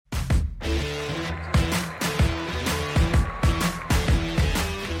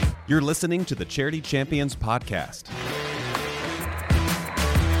You're listening to the Charity Champions Podcast.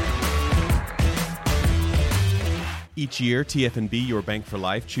 Each year, TFNB Your Bank for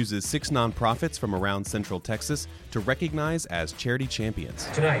Life chooses 6 nonprofits from around Central Texas to recognize as Charity Champions.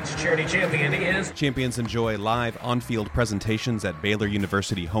 Tonight's Charity Champion is... Champions enjoy live on-field presentations at Baylor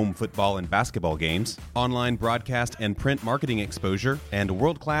University home football and basketball games, online broadcast and print marketing exposure, and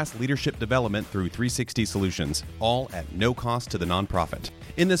world-class leadership development through 360 Solutions, all at no cost to the nonprofit.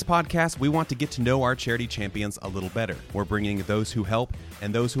 In this podcast, we want to get to know our Charity Champions a little better. We're bringing those who help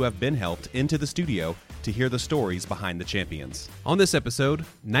and those who have been helped into the studio to hear the stories behind the champions. On this episode,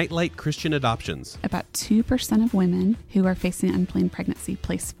 Nightlight Christian Adoptions. About 2% of women who are facing unplanned pregnancy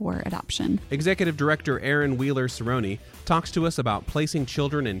place for adoption. Executive Director Erin Wheeler Cerrone talks to us about placing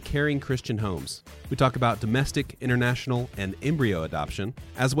children in caring Christian homes. We talk about domestic, international, and embryo adoption,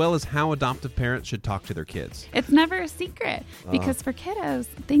 as well as how adoptive parents should talk to their kids. It's never a secret because for kiddos,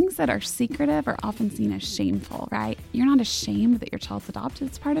 things that are secretive are often seen as shameful, right? You're not ashamed that your child's adopted.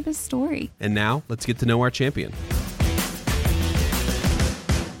 It's part of his story. And now, let's get to know our champion.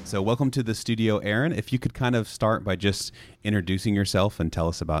 So welcome to the studio, Erin. If you could kind of start by just introducing yourself and tell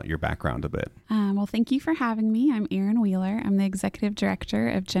us about your background a bit. Well, thank you for having me. I'm Erin Wheeler. I'm the Executive Director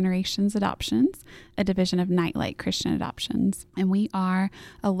of Generations Adoptions, a division of Nightlight Christian Adoptions. And we are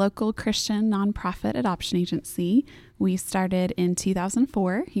a local Christian nonprofit adoption agency. We started in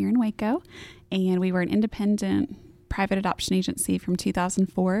 2004 here in Waco, and we were an independent private adoption agency from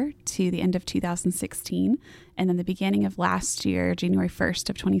 2004 to the end of 2016. And then the beginning of last year, January 1st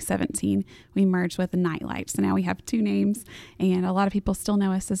of 2017, we merged with Nightlight. So now we have 2 names, and a lot of people still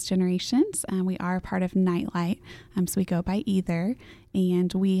know us as Generations. We are a part of Nightlight, so we go by either.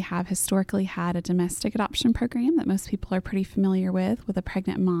 And we have historically had a domestic adoption program that most people are pretty familiar with a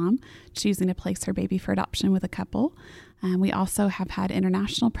pregnant mom choosing to place her baby for adoption with a couple. We also have had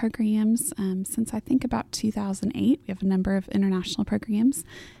international programs since I think about 2008. We have a number of international programs.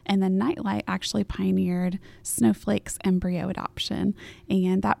 And then Nightlight actually pioneered Snowflake's embryo adoption.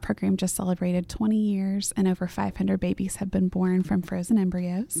 And that program just celebrated 20 years, and over 500 babies have been born from frozen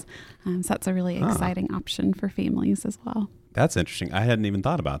embryos. So that's a really exciting option for families as well. That's interesting. I hadn't even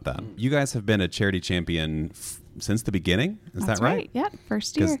thought about that. You guys have been a charity champion since the beginning. Is That's that right? Yep,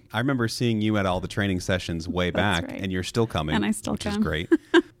 first year. I remember seeing you at all the training sessions way back, right. and you're still coming. And I still which come. is great.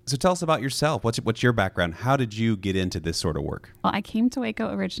 So tell us about yourself. What's your background? How did you get into this sort of work? Well, I came to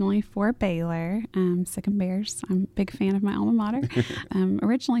Waco originally for Baylor, Sycamore Bears. I'm a big fan of my alma mater.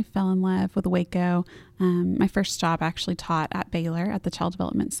 Originally fell in love with Waco. My first job actually taught at Baylor at the Child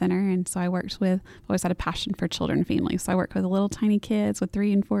Development Center. And so I always had a passion for children and families. So I worked with little tiny kids with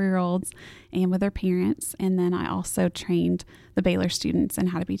 3 and 4-year-olds and with their parents. And then I also trained the Baylor students in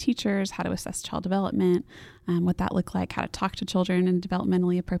how to be teachers, how to assess child development, what that looked like, how to talk to children in a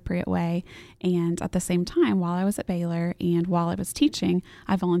developmentally appropriate way. And at the same time, while I was at Baylor and while I was teaching,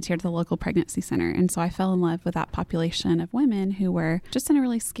 I volunteered at the local pregnancy center. And so I fell in love with that population of women who were just in a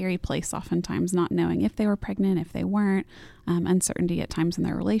really scary place oftentimes, not knowing if they were pregnant, if they weren't, uncertainty at times in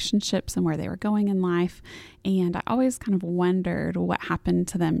their relationships and where they were going in life. And I always kind of wondered what happened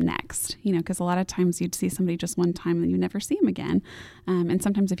to them next, because a lot of times you'd see somebody just one time and you never see them again. And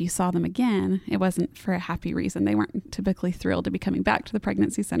sometimes if you saw them again, it wasn't for a happy reason. They weren't typically thrilled to be coming back to the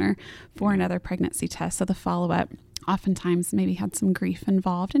pregnancy center for another pregnancy test. So the follow-up oftentimes maybe had some grief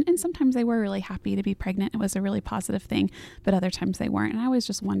involved. And sometimes they were really happy to be pregnant. It was a really positive thing, but other times they weren't. And I always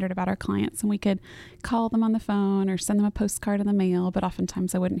just wondered about our clients, and we could call them on the phone or send them a postcard in the mail, but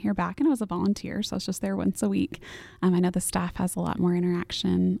oftentimes I wouldn't hear back. And I was a volunteer, so I was just there once a week. I know the staff has a lot more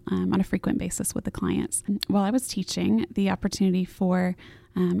interaction on a frequent basis with the clients. While I was teaching, the opportunity for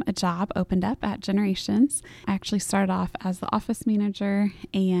a job opened up at Generations. I actually started off as the office manager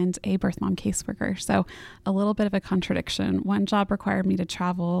and a birth mom caseworker. So a little bit of a contradiction. One job required me to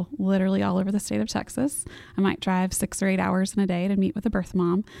travel literally all over the state of Texas. I might drive 6 or 8 hours in a day to meet with a birth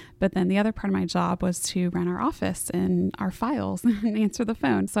mom. But then the other part of my job was to run our office and our files and answer the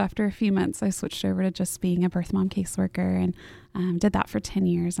phone. So after a few months, I switched over to just being a birth mom caseworker and did that for 10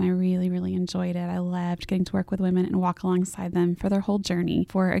 years. And I really, really enjoyed it. I loved getting to work with women and walk alongside them for their whole journey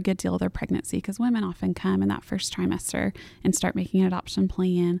for a good deal of their pregnancy, because women often come in that first trimester and start making an adoption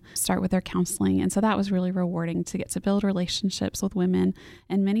plan, start with their counseling. And so that was really rewarding to get to build relationships with women.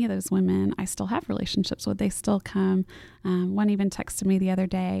 And many of those women I still have relationships with. They still come. One even texted me the other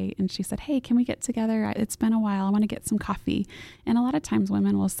day and she said, "Hey, can we get together? It's been a while. I want to get some coffee." And a lot of times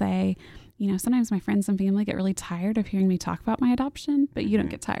women will say, sometimes my friends and family get really tired of hearing me talk about my adoption, but you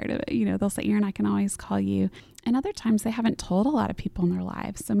don't get tired of it. They'll say, "Erin, I can always call you And other times they haven't told a lot of people in their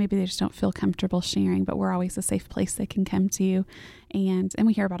lives. So maybe they just don't feel comfortable sharing, but we're always a safe place they can come to. And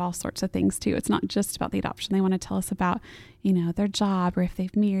we hear about all sorts of things too. It's not just about the adoption. They want to tell us about, their job, or if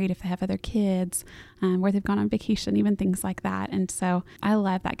they've married, if they have other kids, where they've gone on vacation, even things like that. And so I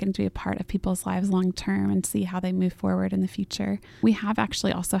love that getting to be a part of people's lives long term and see how they move forward in the future. We have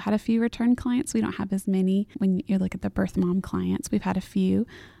actually also had a few return clients. We don't have as many when you look at the birth mom clients. We've had a few.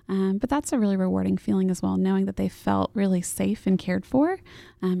 But that's a really rewarding feeling as well, knowing that they felt really safe and cared for,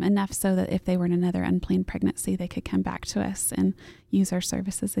 enough so that if they were in another unplanned pregnancy, they could come back to us and use our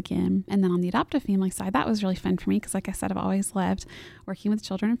services again. And then on the adoptive family side, that was really fun for me because, like I said, I've always loved working with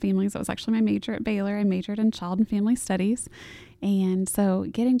children and families. That was actually my major at Baylor. I majored in child and family studies. And so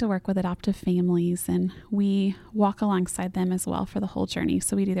getting to work with adoptive families, and we walk alongside them as well for the whole journey.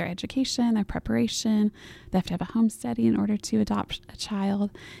 So we do their education, their preparation. They have to have a home study in order to adopt a child.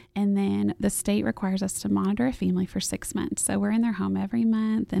 And then the state requires us to monitor a family for 6 months. So we're in their home every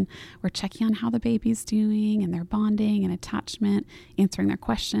month, and we're checking on how the baby's doing and their bonding and attachment, answering their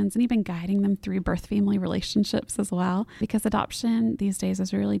questions, and even guiding them through birth family relationships as well. Because adoption these days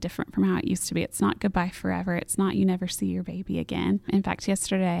is really different from how it used to be. It's not goodbye forever. It's not you never see your baby again. In fact,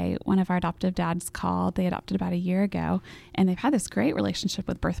 yesterday, one of our adoptive dads called. They adopted about a year ago, and they've had this great relationship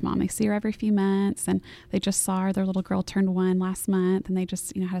with birth mom. They see her every few months, and they just saw her. Their little girl turned 1 last month, and they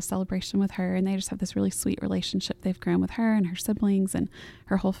just, had a celebration with her, and they just have this really sweet relationship they've grown with her and her siblings and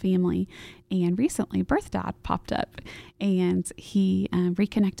her whole family. And recently, birth dad popped up, and he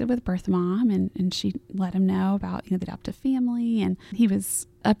reconnected with birth mom, and she let him know about the adoptive family, and he was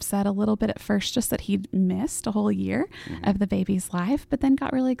upset a little bit at first just that he'd missed a whole year of the baby's life, but then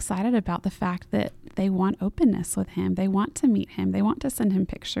got really excited about the fact that they want openness with him. They want to meet him. They want to send him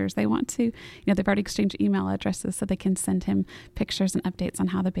pictures. They want to, they've already exchanged email addresses so they can send him pictures and updates on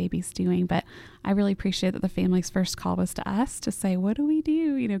how the baby's doing. But I really appreciate that the family's first call was to us to say, what do we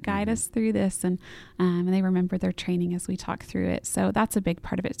do? Guide us through this. And they remember their training as we talk through it. So that's a big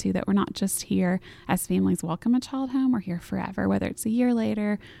part of it too, that we're not just here as families welcome a child home. We're here forever, whether it's a year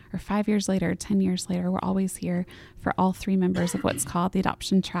later or 5 years later, or 10 years later. We're always here for all 3 members of what's called the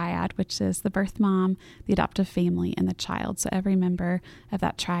adoption triad, which is the birth mom, the adoptive family, and the child. So every member of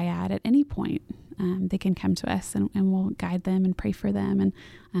that triad at any point, they can come to us and we'll guide them and pray for them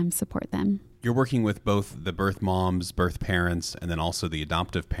and support them. You're working with both the birth moms, birth parents, and then also the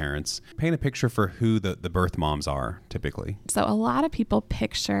adoptive parents. Paint a picture for who the birth moms are typically. So a lot of people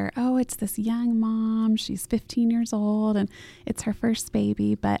picture, it's this young mom, she's 15 years old, and it's her first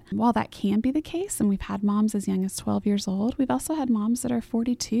baby. But while that can be the case, and we've had moms as young as 12 years old, we've also had moms that are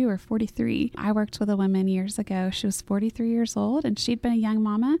 42 or 43. I worked with a woman years ago. She was 43 years old, and she'd been a young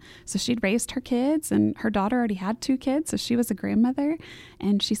mama. So she'd raised her kids, and her daughter already had 2 kids. So she was a grandmother.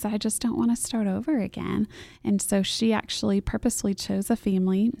 And she said, I just don't want to start over again. And so she actually purposely chose a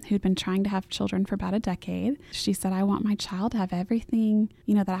family who'd been trying to have children for about a decade. She said, I want my child to have everything,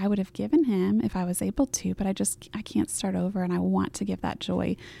 that I would have given him if I was able to, but I can't start over, and I want to give that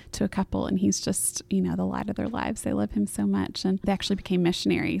joy to a couple. And he's just, the light of their lives. They love him so much. And they actually became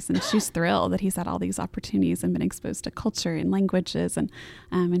missionaries, and she's thrilled that he's had all these opportunities and been exposed to culture and languages.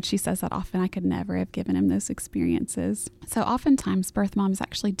 And she says that often I could never have given him those experiences. So oftentimes birth moms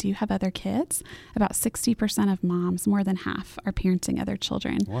actually do have other kids. About 60% of moms, more than half, are parenting other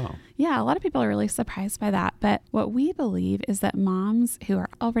children. Wow. Yeah, a lot of people are really surprised by that. But what we believe is that moms who are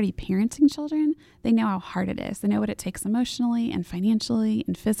already parenting children, they know how hard it is. They know what it takes emotionally and financially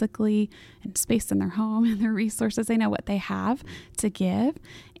and physically and space in their home and their resources. They know what they have to give.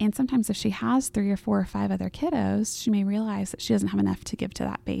 And sometimes if she has 3 or 4 or 5 other kiddos, she may realize that she doesn't have enough to give to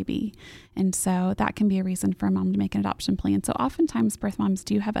that baby. And so that can be a reason for a mom to make an adoption plan. So oftentimes birth moms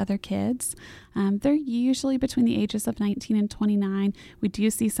do have other kids. They're usually between the ages of 19 and 29. We do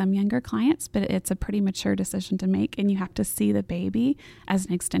see some younger clients, but it's a pretty mature decision to make. And you have to see the baby as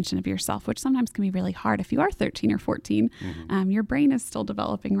an extension of yourself, which sometimes can be really hard. If you are 13 or 14, your brain is still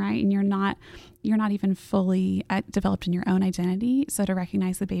developing, right? And you're not even fully developed in your own identity. So to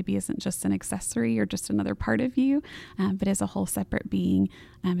recognize the baby isn't just an accessory or just another part of you, but is a whole separate being,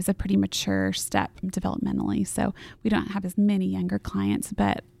 is a pretty mature step developmentally. So we don't have as many younger clients,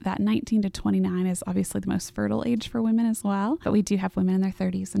 but that 19 to 29 is obviously the most fertile age for women as well. But we do have women in their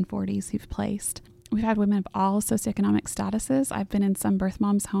 30s and 40s who've placed. We've had women of all socioeconomic statuses. I've been in some birth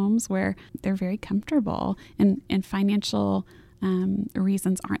moms' homes where they're very comfortable in financial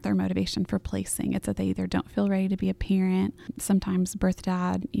reasons aren't their motivation for placing. It's that they either don't feel ready to be a parent. Sometimes birth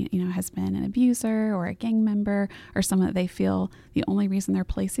dad, has been an abuser or a gang member or someone that they feel the only reason they're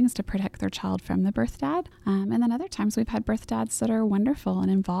placing is to protect their child from the birth dad. And then other times we've had birth dads that are wonderful and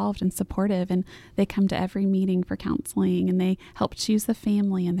involved and supportive, and they come to every meeting for counseling and they help choose the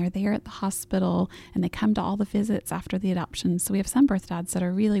family and they're there at the hospital and they come to all the visits after the adoption. So we have some birth dads that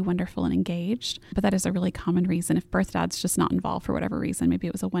are really wonderful and engaged, but that is a really common reason. If birth dad's just not involved for whatever reason, maybe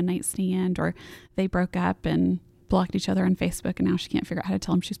it was a one-night stand or they broke up and blocked each other on Facebook and now she can't figure out how to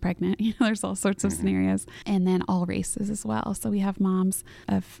tell him she's pregnant. There's all sorts of scenarios. And then all races as well. So we have moms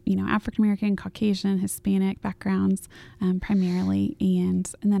of, African-American, Caucasian, Hispanic backgrounds primarily.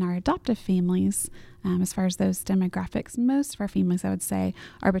 And then our adoptive families, as far as those demographics, most of our families, I would say,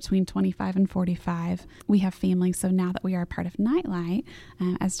 are between 25 and 45. We have families, so now that we are a part of Nightlight,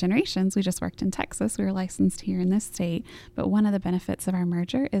 as Generations, we just worked in Texas. We were licensed here in this state. But one of the benefits of our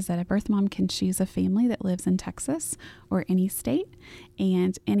merger is that a birth mom can choose a family that lives in Texas or any state,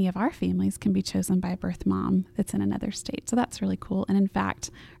 and any of our families can be chosen by a birth mom that's in another state. So that's really cool. And in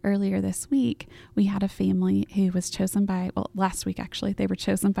fact, earlier this week, we had a family who was chosen by, last week actually, they were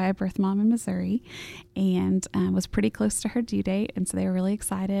chosen by a birth mom in Missouri, and was pretty close to her due date. And so they were really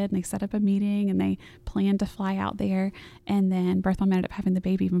excited and they set up a meeting and they planned to fly out there. And then birth mom ended up having the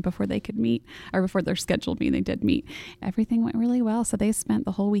baby even before they could meet, or before their scheduled meeting. They did meet. Everything went really well. So they spent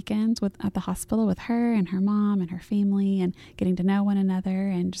the whole weekend at the hospital with her and her mom and her family and getting to know one another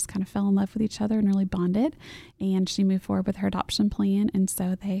and just kind of fell in love with each other and really bonded. And she moved forward with her adoption plan. And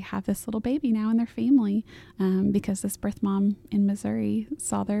so they have this little baby now in their family because this birth mom in Missouri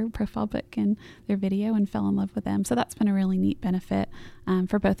saw their profile book and their video and fell in love with them. So that's been a really neat benefit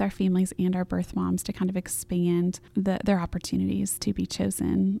for both our families and our birth moms to kind of expand their opportunities to be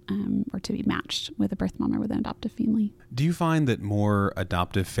chosen or to be matched with a birth mom or with an adoptive family. Do you find that more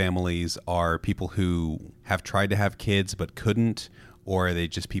adoptive families are people who have tried to have kids but couldn't, or are they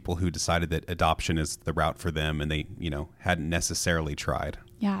just people who decided that adoption is the route for them and they, hadn't necessarily tried?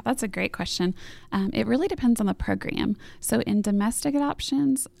 Yeah, that's a great question. It really depends on the program. So in domestic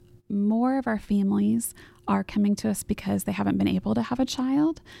adoptions, more of our families are coming to us because they haven't been able to have a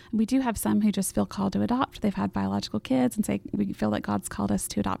child. We do have some who just feel called to adopt. They've had biological kids and say, we feel that God's called us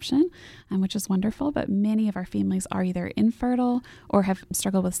to adoption, which is wonderful. But many of our families are either infertile or have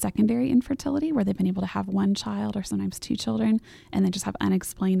struggled with secondary infertility, where they've been able to have one child or sometimes two children, and then just have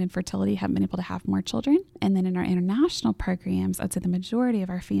unexplained infertility, haven't been able to have more children. And then in our international programs, I'd say the majority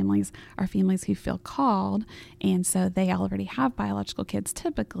of our families are families who feel called, and so they already have biological kids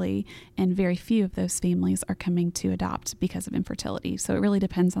typically, and very few of those families are coming to adopt because of infertility. So it really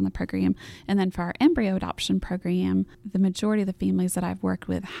depends on the program. And then for our embryo adoption program, the majority of the families that I've worked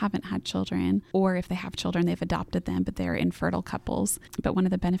with haven't had children, or if they have children, they've adopted them, but they're infertile couples. But one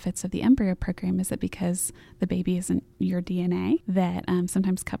of the benefits of the embryo program is that because the baby isn't your DNA, that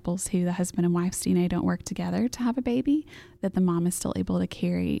sometimes couples who the husband and wife's DNA don't work together to have a baby, that the mom is still able to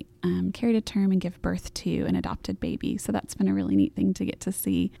carry to term and give birth to an adopted baby. So that's been a really neat thing to get to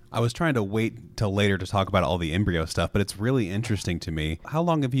see. I was trying to wait till later to talk about all the embryo stuff, but it's really interesting to me. How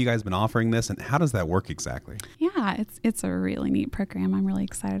long have you guys been offering this, and how does that work exactly? Yeah, it's a really neat program. I'm really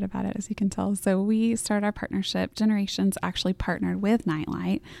excited about it, as you can tell. So we started our partnership. Generations actually partnered with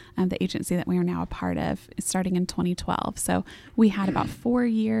Nightlight, the agency that we are now a part of, starting in 2012. So we had about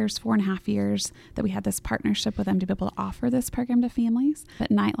 4.5 years that we had this partnership with them to be able to offer this program to families.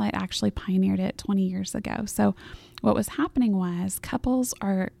 But Nightlight actually pioneered it 20 years ago. So what was happening was couples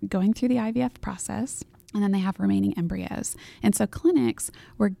are going through the IVF process, and then they have remaining embryos. And so clinics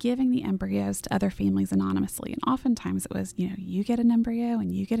were giving the embryos to other families anonymously. And oftentimes it was, you get an embryo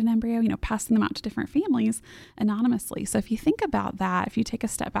and you get an embryo, passing them out to different families anonymously. So if you think about that, if you take a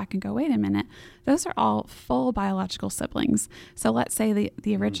step back and go, wait a minute, those are all full biological siblings. So let's say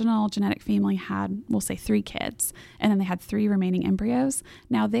the original genetic family had, we'll say 3 kids, and then they had 3 remaining embryos.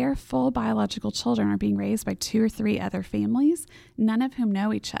 Now their full biological children are being raised by 2 or 3 other families, none of whom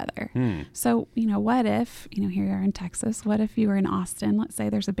know each other. So, what if, here you are in Texas, what if you were in Austin? Let's say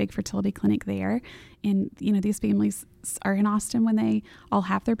there's a big fertility clinic there, and, these families are in Austin when they all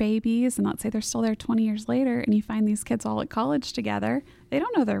have their babies, and let's say they're still there 20 years later, and you find these kids all at college together. they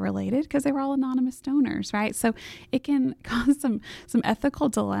don't know they're related because they were all anonymous donors, right? So it can cause some ethical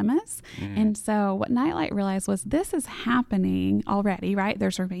dilemmas. And so what Nightlight realized was this is happening already, right?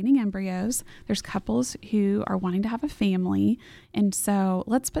 There's remaining embryos. There's couples who are wanting to have a family. And so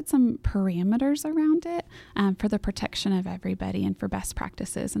let's put some parameters around it for the protection of everybody and for best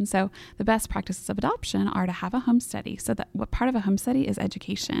practices. And so the best practices of adoption are to have a home study. So that what part of a home study is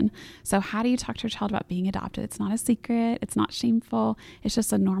education. So how do you talk to your child about being adopted? It's not a secret. It's not shameful. It's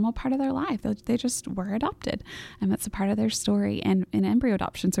just a normal part of their life. They just were adopted. And that's a part of their story. And embryo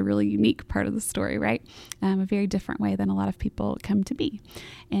adoption is a really unique part of the story, right? A very different way than a lot of people come to be.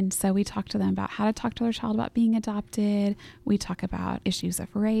 And so we talk to them about how to talk to their child about being adopted. We talk about issues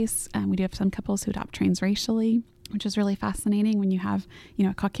of race. We do have some couples who adopt transracially, which is really fascinating when you have,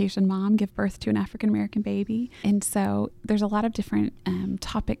 a Caucasian mom give birth to an African-American baby. And so there's a lot of different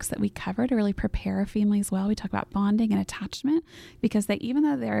topics that we cover to really prepare a family as well. We talk about bonding and attachment because even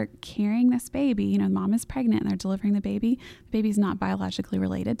though they're carrying this baby, the mom is pregnant and they're delivering the baby's not biologically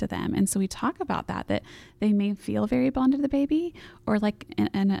related to them. And so we talk about that they may feel very bonded to the baby, or like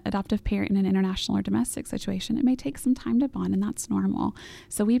an adoptive parent in an international or domestic situation, it may take some time to bond, and that's normal.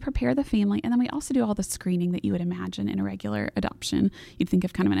 So we prepare the family, and then we also do all the screening that you would imagine in a regular adoption. You'd think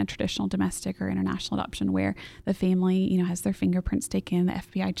of kind of in a traditional domestic or international adoption where the family, has their fingerprints taken, the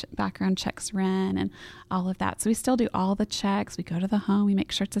FBI background checks run, and all of that. So we still do all the checks. We go to the home. We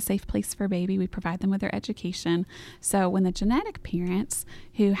make sure it's a safe place for a baby. We provide them with their education. So when the genetic parents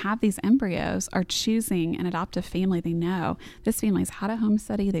who have these embryos are choosing an adoptive family, they know this family's had a home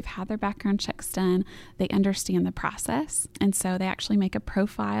study. They've had their background checks done. They understand the process. And so they actually make a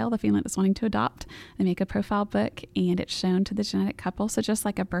profile, the family that's wanting to adopt, they make a profile book, and it's shown to the genetic couple. So just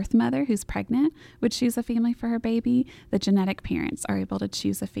like a birth mother who's pregnant would choose a family for her baby, the genetic parents are able to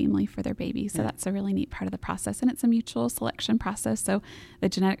choose a family for their baby. So that's a really neat part of the process. And it's a mutual selection process. So the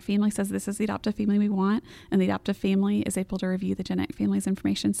genetic family says, this is the adoptive family we want. And the adoptive family is able to review the genetic family's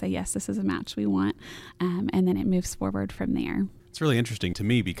information, say, yes, this is a match we want. And then it moves forward from there. It's really interesting to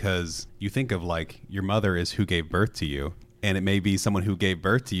me because you think of like your mother is who gave birth to you. And it may be someone who gave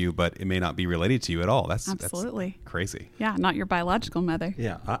birth to you, but it may not be related to you at all. That's crazy. Yeah, not your biological mother.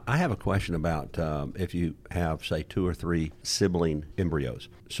 Yeah, I have a question about if you have, say, 2 or 3 sibling embryos.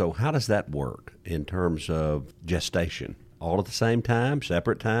 So how does that work in terms of gestation? All at the same time,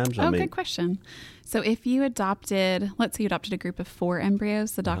 separate times? Good question. So if you adopted, let's say you adopted a group of 4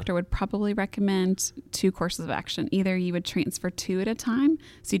 embryos, the doctor would probably recommend 2 courses of action. Either you would transfer 2 at a time,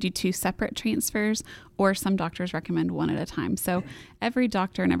 so you do 2 separate transfers, or some doctors recommend 1 at a time. So every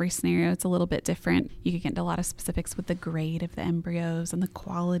doctor in every scenario, it's a little bit different. You could get into a lot of specifics with the grade of the embryos and the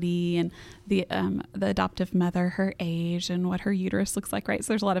quality and the adoptive mother, her age, and what her uterus looks like, right? So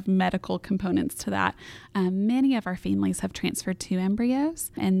there's a lot of medical components to that. Many of our families have transferred 2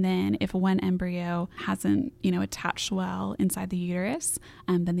 embryos, and then if one embryo hasn't, attached well inside the uterus,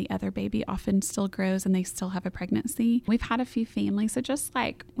 then the other baby often still grows and they still have a pregnancy. We've had a few families. So just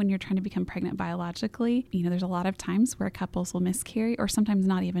like when you're trying to become pregnant biologically, there's a lot of times where couples will miscarry or sometimes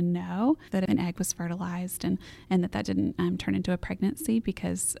not even know that an egg was fertilized and that didn't turn into a pregnancy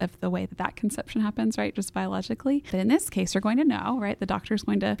because of the way that conception happens, right? Just biologically. But in this case, you're going to know, right? The doctor's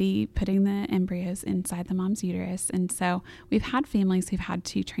going to be putting the embryos inside the mom's uterus. And so we've had families who've had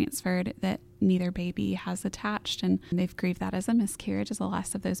 2 transferred that neither baby has attached, and they've grieved that as a miscarriage, as the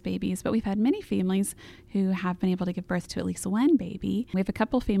loss of those babies. But we've had many families who have been able to give birth to at least 1 baby. We have a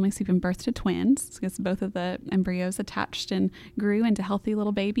couple families who've been birthed to twins because both of the embryos attached and grew into healthy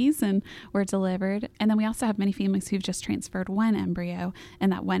little babies and were delivered. And then we also have many families who've just transferred 1 embryo,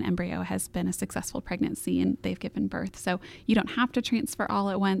 and that 1 embryo has been a successful pregnancy and they've given birth. So you don't have to transfer all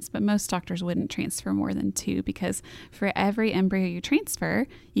at once, but most doctors wouldn't transfer more than 2 because for every embryo you transfer,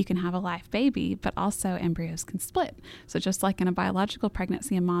 you can have a live baby, but also embryos can split. So just like in a biological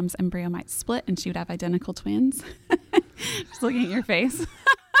pregnancy, a mom's embryo might split and she would have identical twins. Just looking at your face.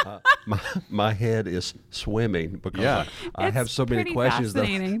 My head is swimming because I have so many questions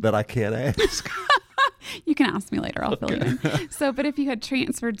that I can't ask. You can ask me later. I'll fill you in. So, but if you had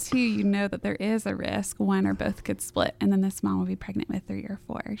transferred 2, you know that there is a risk 1 or both could split, and then this mom will be pregnant with 3 or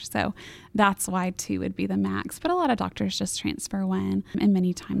 4. So that's why 2 would be the max. But a lot of doctors just transfer 1, and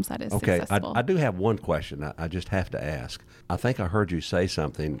many times that is successful. I do have one question I just have to ask. I think I heard you say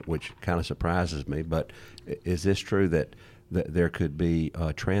something which kind of surprises me, but is this true that there could be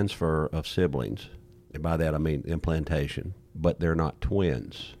a transfer of siblings? And by that I mean implantation, but they're not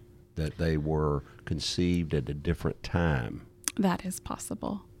twins, that they were conceived at a different time? That is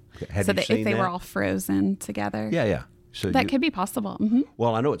possible. Have you seen if they were all frozen together? Yeah. So That could be possible. Mm-hmm.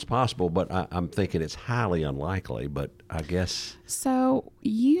 Well, I know it's possible, but I'm thinking it's highly unlikely. But I guess So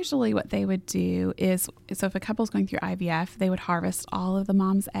usually what they would do is, so if a couple's going through IVF, they would harvest all of the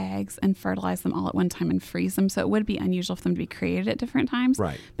mom's eggs and fertilize them all at one time and freeze them. So it would be unusual for them to be created at different times.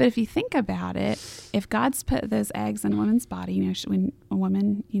 Right. But if you think about it, if God's put those eggs in a woman's body, when a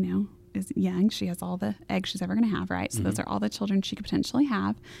woman, is young, she has all the eggs she's ever going to have, right? So those are all the children she could potentially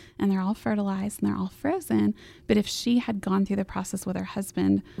have, and they're all fertilized and they're all frozen. But if she had gone through the process with her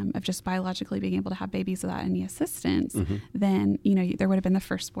husband of just biologically being able to have babies without any assistance, then, there would have been the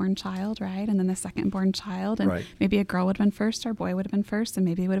firstborn child, right? And then the secondborn child, and Right. maybe a girl would have been first or a boy would have been first, and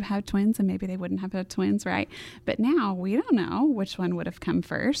maybe they would have had twins, and maybe they wouldn't have had twins, right? But now we don't know which one would have come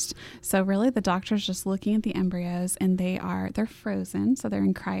first. So really the doctor's just looking at the embryos, and they're frozen. So they're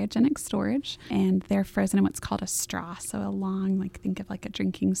in cryogenic storage, and they're frozen in what's called a straw. So a long, think of like a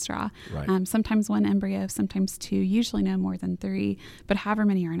drinking straw. Right. Sometimes one embryo, sometimes two, usually no more than 3, but however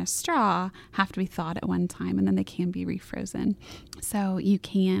many are in a straw have to be thawed at one time, and then they can be refrozen. So you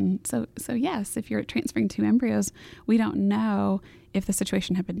can, so yes, if you're transferring 2 embryos, we don't know if the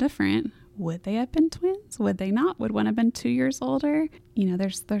situation had been different. Would they have been twins? Would they not? Would one have been 2 years older?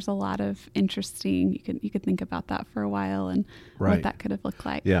 There's a lot of interesting, you could think about that for a while and Right. what that could have looked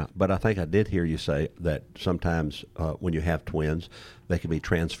like. Yeah, but I think I did hear you say that sometimes when you have twins, they can be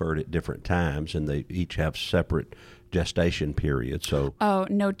transferred at different times, and they each have separate gestation periods. So Oh,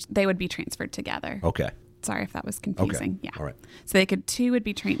 no, they would be transferred together. okay, Sorry if that was confusing. Okay. Yeah. All right. So 2 would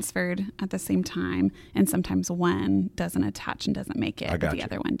be transferred at the same time, and sometimes one doesn't attach and doesn't make it, I but got the you.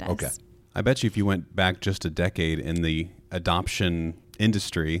 other one does. Okay. I bet you if you went back just a decade in the adoption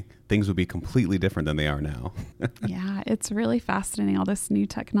industry, things would be completely different than they are now. Yeah, it's really fascinating, all this new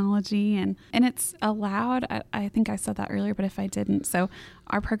technology, and it's allowed. I think I said that earlier, but if I didn't, so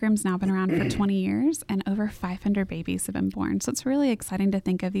our program's now been around for 20 years, and over 500 babies have been born. So it's really exciting to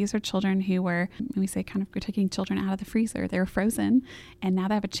think of. These are children who were, we say, kind of we're taking children out of the freezer. They were frozen, and now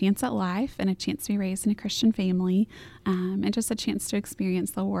they have a chance at life and a chance to be raised in a Christian family, and just a chance to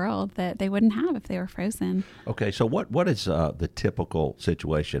experience the world that they wouldn't have if they were frozen. Okay, so what is the typical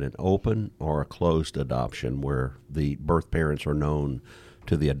situation, an open or a closed adoption where the birth parents are known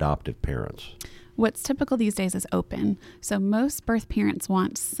to the adoptive parents? What's typical these days is open. So most birth parents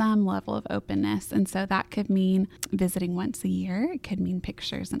want some level of openness. And so that could mean visiting once a year. It could mean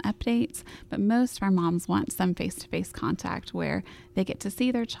pictures and updates. But most of our moms want some face-to-face contact where they get to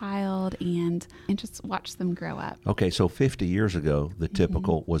see their child and just watch them grow up. Okay, so 50 years ago, the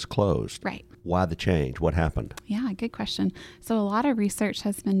typical was closed. Right. Why the change? What happened? Yeah, good question. So a lot of research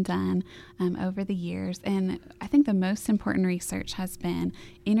has been done over the years, and I think the most important research has been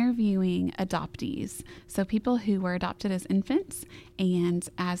interviewing adoptees. So people who were adopted as infants, and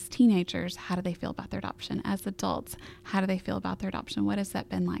as teenagers, how do they feel about their adoption? As adults, how do they feel about their adoption? What has that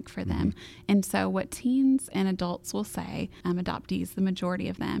been like for them? And so what teens and adults will say, adoptees, the majority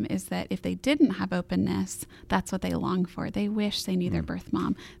of them, is that if they didn't have openness, that's what they long for. They wish they knew their birth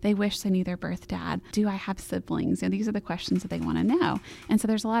mom. They wish they knew their birth dad. Do I have siblings? These are the questions that they want to know. And so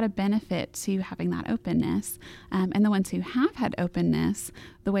there's a lot of benefit to having that openness. And the ones who have had openness,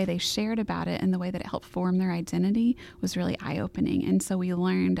 the way they shared about it and the way that it helped form their identity was really eye-opening. And so we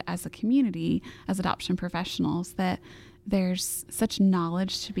learned as a community, as adoption professionals, that there's such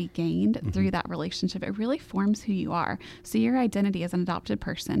knowledge to be gained through that relationship. It really forms who you are. So your identity as an adopted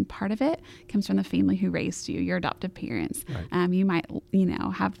person, part of it comes from the family who raised you, your adoptive parents. Right. You might,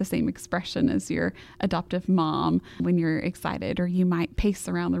 have the same expression as your adoptive mom when you're excited, or you might pace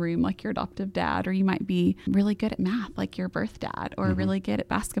around the room like your adoptive dad, or you might be really good at math like your birth dad, or really good at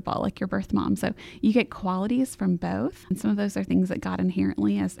basketball like your birth mom. So you get qualities from both. And some of those are things that God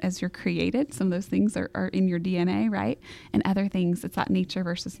inherently, as you're created, some of those things are in your DNA, right? And other things, it's that nature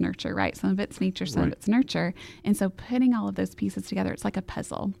versus nurture, right? Some of it's nature, some of it's nurture. And so putting all of those pieces together, it's like a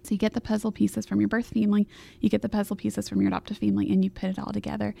puzzle. So you get the puzzle pieces from your birth family, you get the puzzle pieces from your adoptive family, and you put it all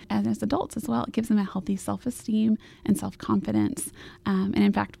together. And as adults as well, it gives them a healthy self-esteem and self-confidence. And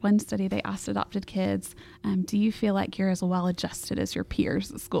in fact, one study, they asked adopted kids, do you feel like you're as well-adjusted as your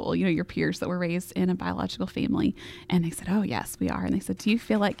peers at school? Your peers that were raised in a biological family. And they said, oh, yes, we are. And they said, do you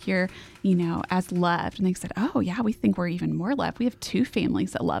feel like you're, as loved? And they said, oh, yeah, we think we're even more loved. We have 2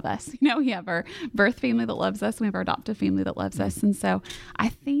 families that love us. We have our birth family that loves us. We have our adoptive family that loves us. And so I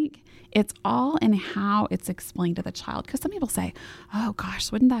think It's all in how it's explained to the child. Because some people say, oh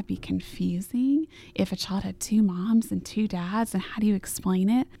gosh, wouldn't that be confusing if a child had 2 moms and 2 dads, and how do you explain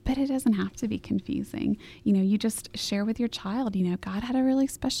it? But it doesn't have to be confusing. You just share with your child, God had a really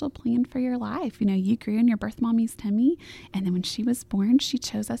special plan for your life. You grew in your birth mommy's tummy, and then when she was born, she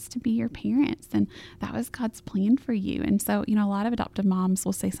chose us to be your parents, and that was God's plan for you. And so, a lot of adoptive moms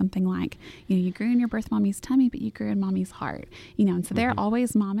will say something like, you grew in your birth mommy's tummy, but you grew in mommy's heart. And so they're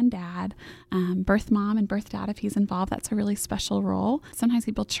always mom and dad, birth mom and birth dad, if he's involved. That's a really special role. Sometimes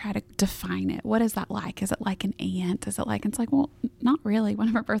people try to define it. What is that like? Is it like an aunt? Is it like, it's like, well, not really. One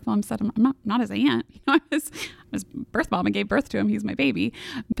of our birth moms said, I'm not his aunt. I was his birth mom and gave birth to him. He's my baby.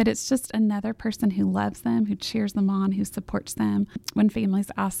 But it's just another person who loves them, who cheers them on, who supports them. When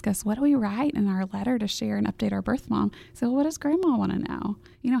families ask us, what do we write in our letter to share and update our birth mom? So, well, what does grandma want to know?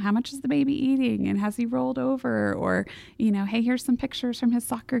 How much is the baby eating, and has he rolled over? Or, hey, here's some pictures from his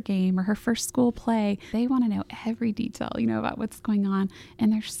soccer game or her first school play. They want to know every detail, about what's going on.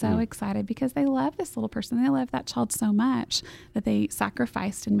 And they're so excited because they love this little person. They love that child so much that they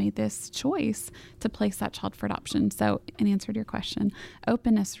sacrificed and made this choice to place that child for adoption. So, in answer to your question,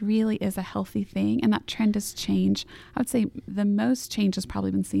 openness really is a healthy thing, and that trend has changed. I would say the most change has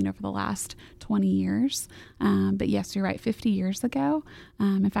probably been seen over the last 20 years. But yes, you're right, 50 years ago.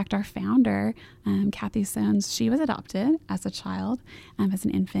 In fact, our founder, Kathy Sones, she was adopted as a child, as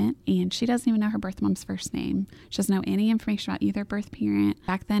an infant, and she doesn't even know her birth mom's first name. She doesn't know any information about either birth parent.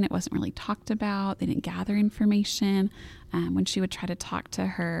 Back then, it wasn't really talked about. They didn't gather information. When she would try to talk to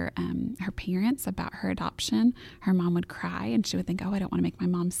her parents about her adoption, her mom would cry, and she would think, oh, I don't want to make my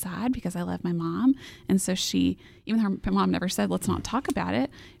mom sad because I love my mom. And so she, even though her mom never said, let's not talk about it,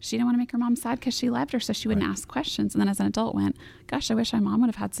 she didn't want to make her mom sad because she loved her, so she wouldn't ask questions. And then as an adult went, gosh, I wish my mom would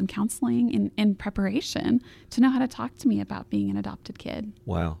have had some counseling in preparation to know how to talk to me about being an adopted kid.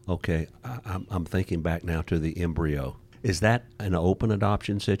 Wow. Okay. I'm thinking back now to the embryo. Is that an open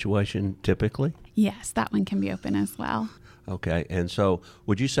adoption situation typically? Yes, that one can be open as well. Okay. And so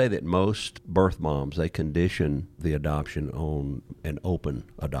would you say that most birth moms, they condition the adoption on an open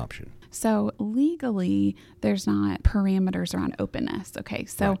adoption? So legally, there's not parameters around openness. Okay.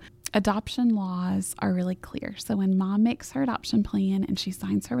 So adoption laws are really clear. So when mom makes her adoption plan and she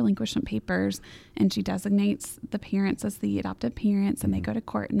signs her relinquishment papers and she designates the parents as the adoptive parents, and they go to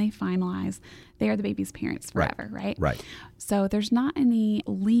court and they finalize, they are the baby's parents forever, right? Right. So there's not any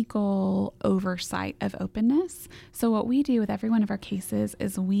legal oversight of openness. So what we do with every one of our cases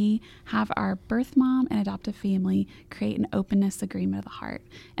is we have our birth mom and adoptive family create an openness agreement of the heart.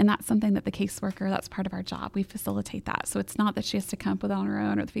 And that's something that the caseworker, that's part of our job. We facilitate that. So it's not that she has to come up with it on her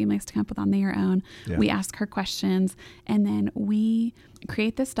own or the family has to come up with it on their own. Yeah. We ask her questions, and then we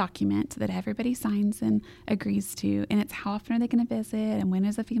create this document that everybody signs and agrees to, and it's how often are they going to visit, and when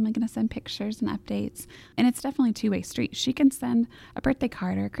is the family going to send pictures and updates. And it's definitely a two-way street. She can send a birthday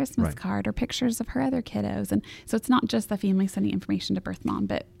card or a Christmas card or pictures of her other kiddos, and so it's not just the family sending information to birth mom,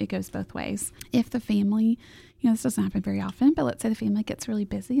 but it goes both ways. If the family, this doesn't happen very often, but let's say the family gets really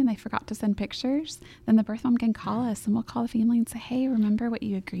busy and they forgot to send pictures, then the birth mom can call us and we'll call the family and say, hey, remember what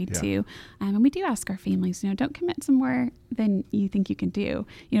you agreed to. And we do ask our families, don't commit to more than you think you can do.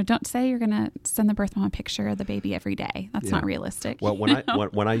 Don't say you're going to send the birth mom a picture of the baby every day. That's not realistic. Well,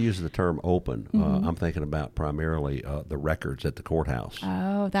 when I use the term open, I'm thinking about primarily the records at the courthouse.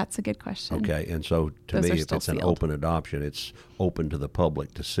 Oh, that's a good question. Okay, and so to me, if it's an open adoption, it's open to the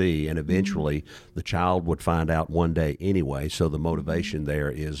public to see, and eventually the child would find out one day anyway. So the motivation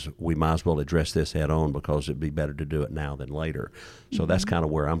there is we might as well address this head on because it'd be better to do it now than later. So that's kind of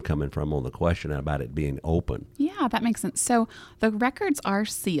where I'm coming from on the question about it being open. Yeah, that makes sense. So the records are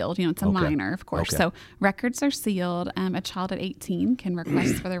sealed. It's a minor, of course. So records are sealed. A child at 18 can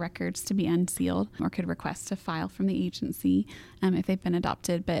request for their records to be unsealed, or could request to file from the agency if they've been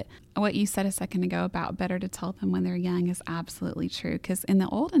adopted. But what you said a second ago about better to tell them when they're young is absolutely true. Because in the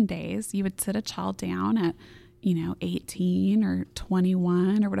olden days, you would sit a child down at 18 or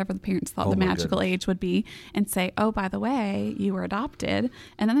 21 or whatever the parents thought the magical age would be, and say, oh, by the way, you were adopted.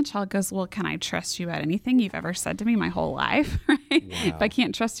 And then the child goes, well, can I trust you about anything you've ever said to me my whole life? Right? Wow. If I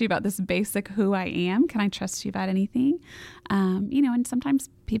can't trust you about this basic who I am, can I trust you about anything? And sometimes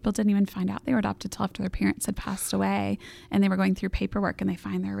people didn't even find out they were adopted till after their parents had passed away, and they were going through paperwork and they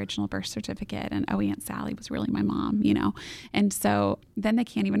find their original birth certificate, and oh, Aunt Sally was really my mom, and so then they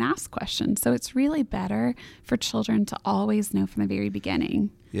can't even ask questions. So it's really better for children to always know from the very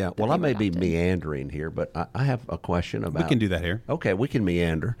beginning. Yeah, that well, they I were may be adopted. meandering here, but I have a question about... We can do that here. Okay, we can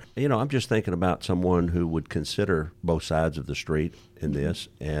meander. I'm just thinking about someone who would consider both sides of the street in this,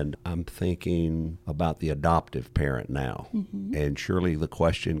 and I'm thinking about the adoptive parent now. And surely the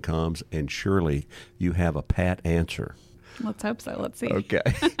question comes, and surely you have a pat answer. Let's hope so. Let's see. Okay.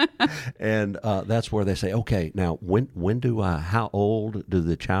 And that's where they say, okay, now how old do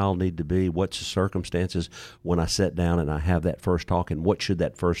the child need to be? What's the circumstances when I sit down and I have that first talk? And what should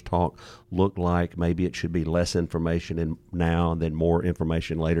that first talk look like? Maybe it should be less information now and then more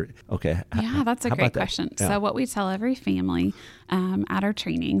information later. Okay. Yeah, that's a how great about that? question. Yeah. So what we tell every family at our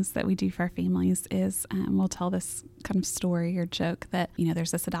trainings that we do for our families is we'll tell this kind of story or joke that,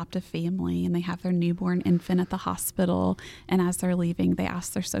 there's this adoptive family and they have their newborn infant at the hospital. And as they're leaving, they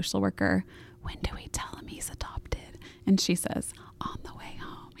ask their social worker, when do we tell him he's adopted? And she says, on the way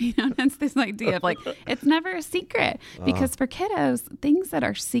home. And it's this idea of it's never a secret because for kiddos, things that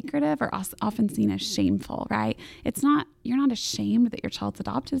are secretive are often seen as shameful, right? You're not ashamed that your child's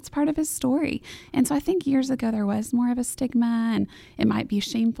adopted. It's part of his story. And so I think years ago there was more of a stigma, and it might be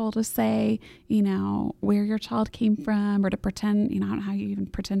shameful to say, where your child came from, or to pretend, I don't know how you even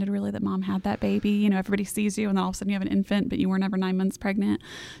pretended really that mom had that baby. Everybody sees you and then all of a sudden you have an infant, but you were never 9 months pregnant.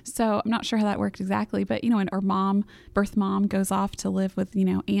 So I'm not sure how that worked exactly, but or birth mom goes off to live with,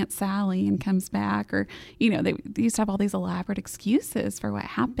 Aunt Sally and comes back, or, they used to have all these elaborate excuses for what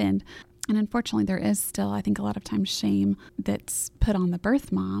happened. And unfortunately, there is still, I think, a lot of times shame that's put on the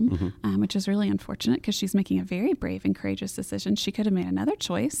birth mom, which is really unfortunate because she's making a very brave and courageous decision. She could have made another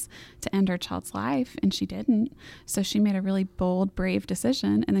choice to end her child's life, and she didn't. So she made a really bold, brave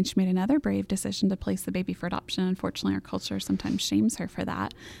decision, and then she made another brave decision to place the baby for adoption. Unfortunately, our culture sometimes shames her for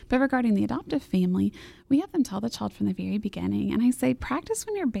that. But regarding the adoptive family, we have them tell the child from the very beginning. And I say, practice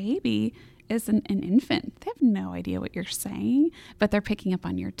when your baby is an infant. They have no idea what you're saying, but they're picking up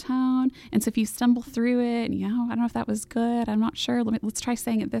on your tone. And so if you stumble through it and, I don't know if that was good, I'm not sure, let's try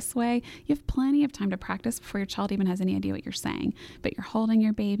saying it this way. You have plenty of time to practice before your child even has any idea what you're saying. But you're holding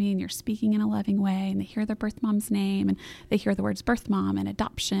your baby and you're speaking in a loving way, and they hear their birth mom's name and they hear the words birth mom and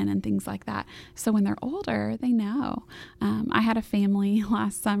adoption and things like that. So when they're older, they know. I had a family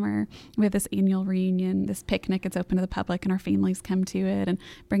last summer. We have this annual reunion, this picnic. It's open to the public, and our families come to it and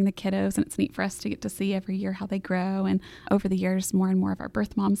bring the kiddos, and it's neat for us to get to see every year how they grow. And over the years, more and more of our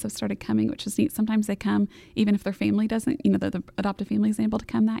birth moms have started coming, which is neat. Sometimes they come even if their family doesn't, the adoptive family isn't able to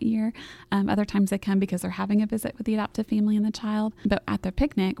come that year. Other times they come because they're having a visit with the adoptive family and the child. But at their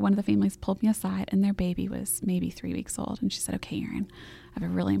picnic, one of the families pulled me aside, and their baby was maybe 3 weeks old. And she said, okay, Erin, I have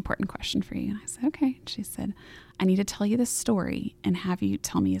a really important question for you. And I said, okay. And she said, I need to tell you this story and have you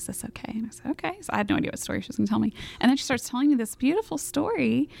tell me, is this okay? And I said, okay. So I had no idea what story she was going to tell me. And then she starts telling me this beautiful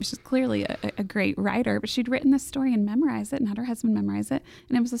story. She's clearly a great writer, but she'd written this story and memorized it and had her husband memorize it.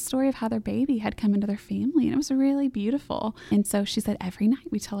 And it was a story of how their baby had come into their family. And it was really beautiful. And so she said, every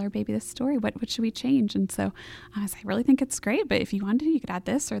night we tell our baby this story. What should we change? And so I was like, I really think it's great, but if you wanted to, you could add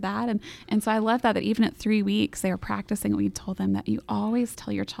this or that. And so I love that even at 3 weeks, they were practicing what we told them, that you always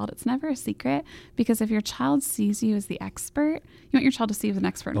tell your child. It's never a secret, because if your child sees you as the expert, you want your child to see you as an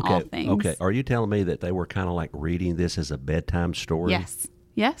expert in all things. Okay. Are you telling me that they were kind of like reading this as a bedtime story?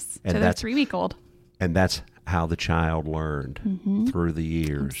 Yes. And to their 3-week-old. And that's how the child learned through the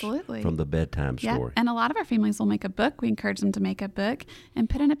years. Absolutely. From the bedtime story. And a lot of our families will make a book. We encourage them to make a book and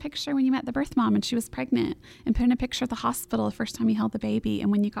put in a picture when you met the birth mom and she was pregnant, and put in a picture at the hospital the first time you held the baby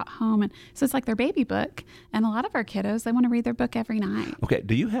and when you got home. And so it's like their baby book. And a lot of our kiddos, they want to read their book every night. Okay.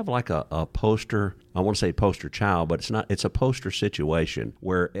 Do you have like a poster? I want to say poster child, but it's not. It's a poster situation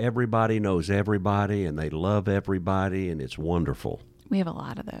where everybody knows everybody and they love everybody, and it's wonderful. We have a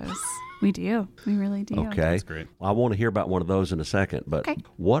lot of those. We do. We really do. Okay. That's great. I want to hear about one of those in a second, but Okay.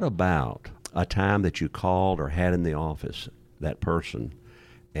 What about a time that you called or had in the office that person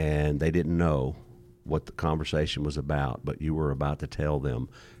and they didn't know what the conversation was about, but you were about to tell them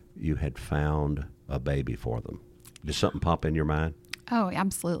you had found a baby for them? Did something pop in your mind? Oh,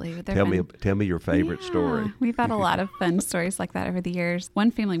 absolutely. Tell me your favorite story. We've had a lot of fun stories like that over the years.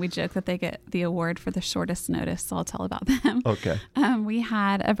 One family, we joke that they get the award for the shortest notice, so I'll tell about them. Okay. We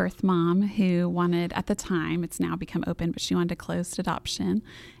had a birth mom who wanted, at the time, it's now become open, but she wanted a closed adoption.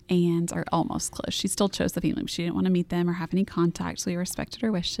 and are almost close. She still chose the family, but she didn't want to meet them or have any contact. So we respected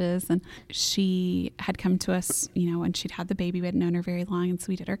her wishes. And she had come to us, when she'd had the baby. We hadn't known her very long. And so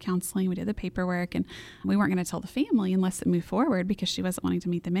we did our counseling, we did the paperwork, and we weren't going to tell the family unless it moved forward because she wasn't wanting to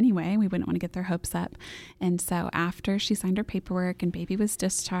meet them anyway. We wouldn't want to get their hopes up. And so after she signed her paperwork and baby was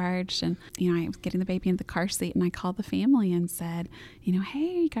discharged, and, I was getting the baby in the car seat, and I called the family and said, hey,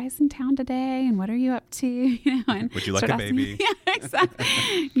 are you guys in town today? And what are you up to? And would you like a baby? Yeah,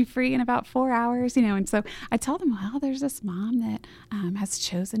 exactly. You free in about 4 hours, And so I tell them, well, there's this mom that has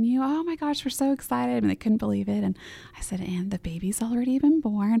chosen you. Oh my gosh, we're so excited. And they couldn't believe it. And I said, and the baby's already been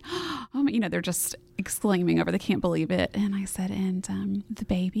born. They're just exclaiming over, they can't believe it. And I said, and the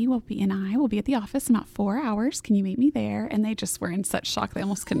baby and I will be at the office in about 4 hours. Can you meet me there? And they just were in such shock. They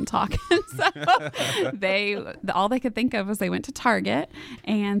almost couldn't talk. So all they could think of was they went to Target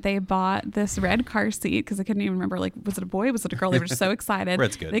and they bought this red car seat because they couldn't even remember, was it a boy? Was it a girl? They were just so excited.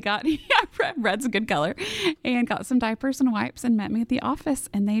 Red's good. They got, red's a good color, and got some diapers and wipes and met me at the office.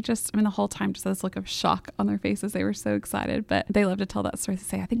 And they just, the whole time just had this look of shock on their faces. They were so excited, but they love to tell that story. They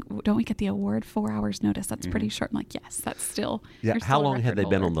say, I think, don't we get the award 4 hours notice? That's pretty short. I'm like, yes, that's still. Yeah. How long had they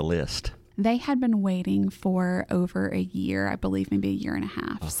been on the list? They had been waiting for over a year, I believe, maybe a year and a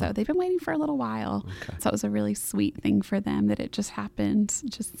half. Uh-huh. So they've been waiting for a little while. Okay. So it was a really sweet thing for them that it just happened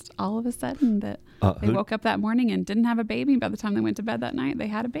just all of a sudden that they woke up that morning and didn't have a baby. By the time they went to bed that night, they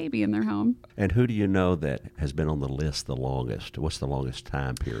had a baby in their home. And who do you know that has been on the list the longest? What's the longest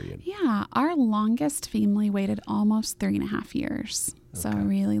time period? Yeah, our longest family waited almost 3.5 years. So a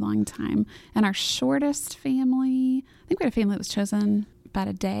really long time. And our shortest family, I think we had a family that was chosen about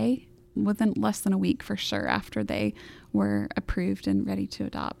a day, within less than a week for sure after they were approved and ready to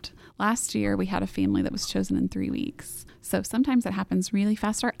adopt. Last year, we had a family that was chosen in 3 weeks. So sometimes it happens really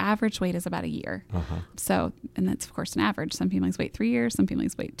fast. Our average wait is about a year. Uh-huh. So, and that's of course an average. Some families wait 3 years, some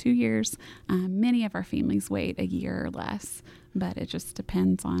families wait 2 years. Many of our families wait a year or less, but it just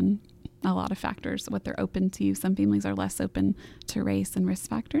depends on a lot of factors, what they're open to. Some families are less open to race and risk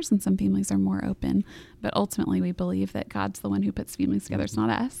factors, and some families are more open. But ultimately, we believe that God's the one who puts families together. It's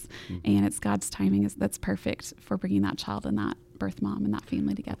not us. Mm-hmm. And it's God's timing that's perfect for bringing that child and that birth mom and that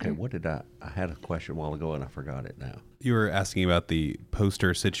family together. Okay, I had a question a while ago and I forgot it now. You were asking about the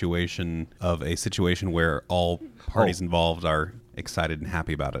poster situation of a situation where all parties involved are excited and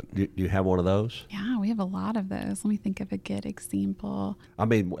happy about it. Do you have one of those? Yeah, we have a lot of those. Let me think of a good example.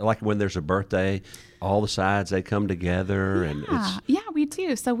 Like when there's a birthday, all the sides, they come together and it's... Yeah, we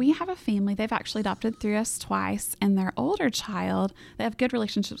do. So we have a family. They've actually adopted through us twice, and their older child, they have good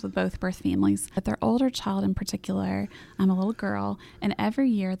relationships with both birth families, but their older child in particular, a little girl, and every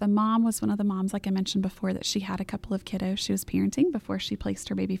year the mom was one of the moms, like I mentioned before, that she had a couple of kiddos she was parenting before she placed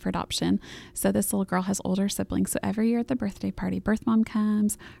her baby for adoption. So this little girl has older siblings. So every year at the birthday party, birth mom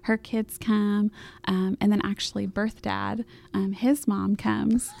comes, her kids come, and then actually birth dad, his mom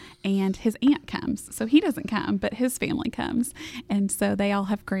comes, and his aunt comes. So he doesn't come, but his family comes. And so they all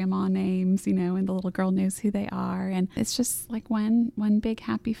have grandma names, and the little girl knows who they are. And it's just like one big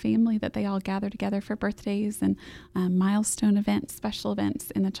happy family that they all gather together for birthdays and milestone events, special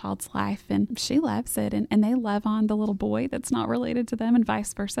events in the child's life. And she loves it. And they love on the little boy that's not related to them, and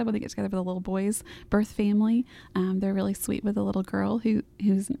vice versa. When they get together with the little boy's birth family, they're really sweet with the little girl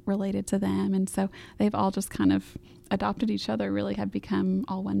who's related to them. And so they've all just kind of adopted each other, really have become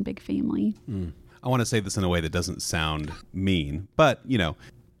all one big family. Mm. I want to say this in a way that doesn't sound mean, but,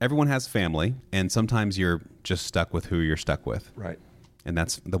 everyone has family, and sometimes you're just stuck with who you're stuck with. Right. And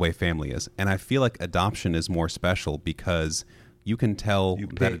that's the way family is. And I feel like adoption is more special because you can tell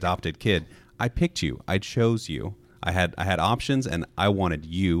that adopted kid, I picked you, I chose you. I had options, and I wanted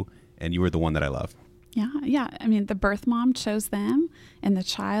you, and you were the one that I love. Yeah. I mean, the birth mom chose them and the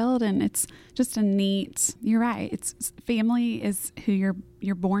child, and it's just a neat, you're right. It's family is who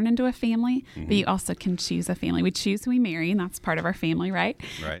you're born into a family, mm-hmm. but you also can choose a family. We choose who we marry, and that's part of our family, right?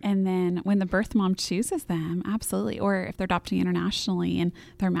 Right. And then when the birth mom chooses them, absolutely. Or if they're adopting internationally and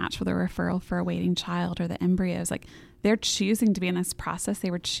they're matched with a referral for a waiting child or the embryos, like they're choosing to be in this process.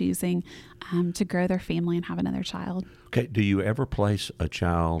 They were choosing to grow their family and have another child. Okay. Do you ever place a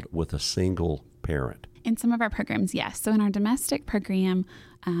child with a single parent? In some of our programs, yes. So in our domestic program,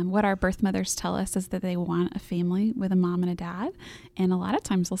 what our birth mothers tell us is that they want a family with a mom and a dad. And a lot of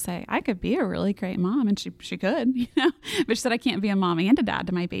times they'll say, I could be a really great mom. And she could, but she said, I can't be a mom and a dad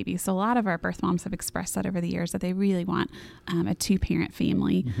to my baby. So a lot of our birth moms have expressed that over the years, that they really want a two-parent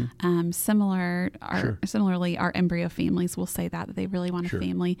family. Mm-hmm. Similarly, our embryo families will say that they really want a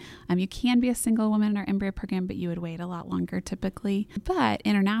family. You can be a single woman in our embryo program, but you would wait a lot longer typically. But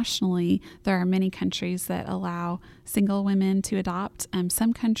internationally, there are many countries that allow single women to adopt. Some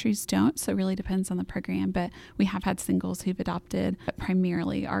Some countries don't, so it really depends on the program, but we have had singles who've adopted, but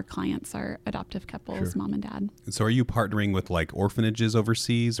primarily our clients are adoptive couples, mom and dad. So are you partnering with like orphanages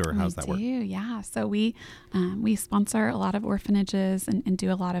overseas, or how's that work? We do, yeah. So we sponsor a lot of orphanages and do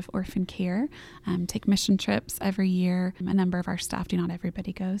a lot of orphan care, take mission trips every year. A number of our staff do, not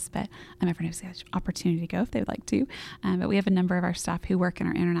everybody goes, but everyone has the opportunity to go if they would like to. But we have a number of our staff who work in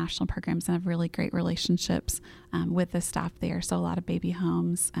our international programs and have really great relationships with the staff there. So a lot of baby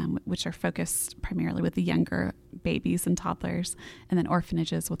homes, which are focused primarily with the younger babies and toddlers, and then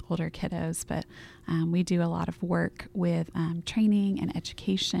orphanages with older kiddos. But we do a lot of work with training and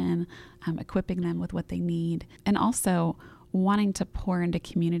education, equipping them with what they need, and also wanting to pour into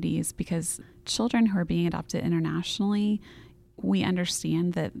communities, because children who are being adopted internationally, we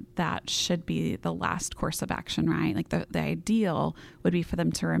understand that that should be the last course of action, right? Like the ideal would be for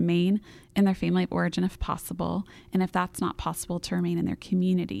them to remain in their family of origin if possible. And if that's not possible, to remain in their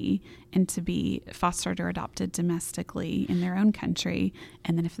community and to be fostered or adopted domestically in their own country.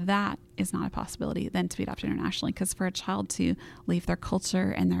 And then if that is not a possibility, then to be adopted internationally. Because for a child to leave their culture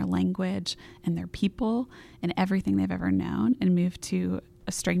and their language and their people and everything they've ever known and move to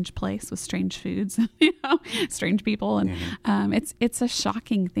a strange place with strange foods, strange people. And it's a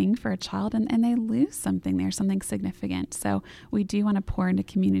shocking thing for a child, and they lose something there, something significant. So we do want to pour into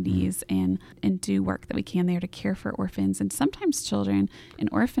communities and do work that we can there to care for orphans. And sometimes children in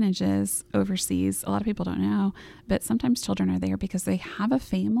orphanages overseas, a lot of people don't know, but sometimes children are there because they have a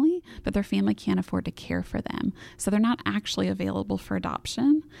family, but their family can't afford to care for them. So they're not actually available for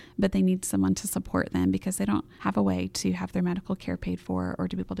adoption, but they need someone to support them because they don't have a way to have their medical care paid for or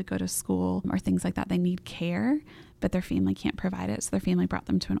to be able to go to school or things like that. They need care, but their family can't provide it. So their family brought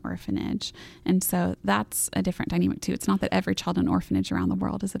them to an orphanage. And so that's a different dynamic too. It's not that every child in an orphanage around the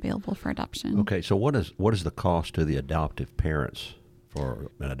world is available for adoption. Okay, so what is the cost to the adoptive parents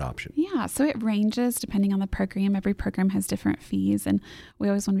for an adoption? Yeah, so it ranges depending on the program. Every program has different fees, and we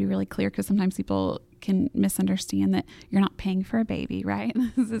always want to be really clear because sometimes people can misunderstand that you're not paying for a baby, right?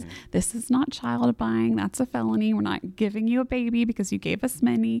 This is not child buying. That's a felony. We're not giving you a baby because you gave us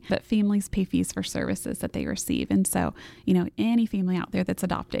money, but families pay fees for services that they receive. And so, any family out there that's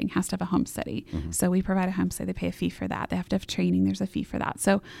adopting has to have a home study. So we provide a home study. They pay a fee for that. They have to have training. There's a fee for that.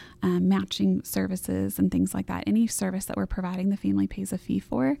 So matching services and things like that. Any service that we're providing, the family pays a fee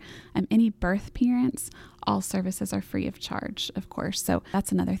for. Any birth parents, all services are free of charge, of course. So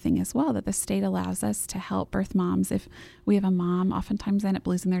that's another thing as well, that the state allows us to help birth moms. If we have a mom, oftentimes they end up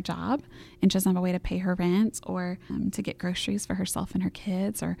losing their job and she doesn't have a way to pay her rent or to get groceries for herself and her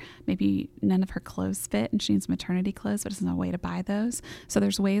kids, or maybe none of her clothes fit and she needs maternity clothes but doesn't have a way to buy those. So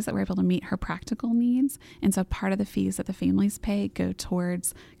there's ways that we're able to meet her practical needs. And so part of the fees that the families pay go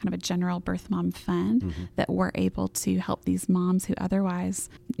towards kind of a general birth mom fund that we're able to help these moms who otherwise,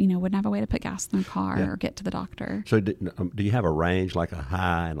 wouldn't have a way to put gas in their car or get to the doctor. So do you have a range, like a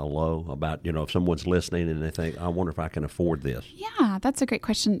high and a low, about, if someone's listening and they think, I wonder if I can afford this? Yeah, that's a great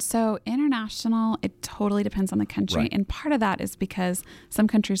question. So international, it totally depends on the country. Right. And part of that is because some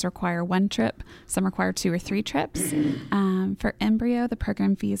countries require one trip, some require 2 or 3 trips. For embryo, the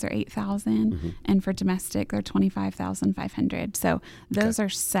program fees are $8,000, and for domestic, they're $25,500. So those are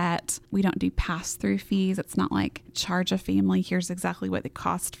set. We don't do pass-through fees. It's not like charge a family, here's exactly what it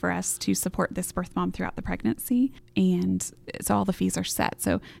cost for us to support this birth mom throughout the pregnancy. And so all the fees are set.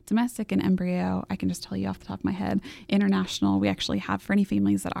 So domestic and embryo, I can just tell you off the top of my head. International, we actually have, for any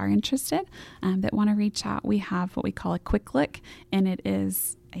families that are interested, that want to reach out, we have what we call a quick look, and it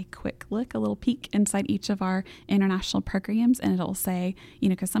is a quick look, a little peek inside each of our international programs, and it'll say,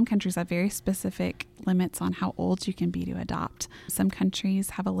 because some countries have very specific limits on how old you can be to adopt. Some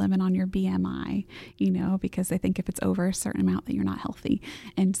countries have a limit on your BMI, because they think if it's over a certain amount that you're not healthy.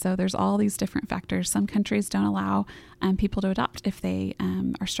 And so there's all these different factors. Some countries don't allow people to adopt if they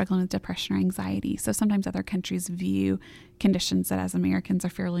are struggling with depression or anxiety. So sometimes other countries view conditions that as Americans are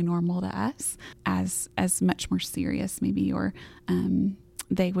fairly normal to us as much more serious maybe, or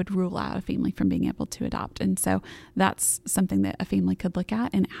they would rule out a family from being able to adopt. And so that's something that a family could look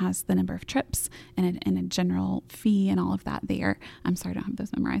at, and it has the number of trips and a general fee and all of that there. I'm sorry, I don't have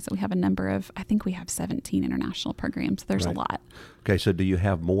those memorized. So we have I think we have 17 international programs. There's a lot. Okay, so do you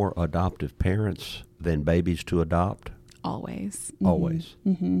have more adoptive parents than babies to adopt? Always. Always.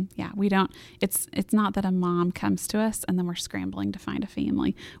 Yeah, we don't, it's not that a mom comes to us and then we're scrambling to find a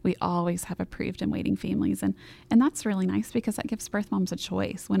family. We always have approved and waiting families. And that's really nice because that gives birth moms a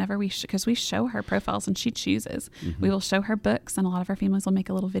choice whenever because we show her profiles and she chooses. We will show her books, and a lot of our families will make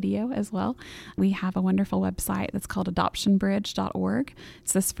a little video as well. We have a wonderful website that's called adoptionbridge.org.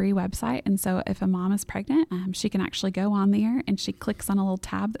 It's this free website. And so if a mom is pregnant, she can actually go on there and she clicks on a little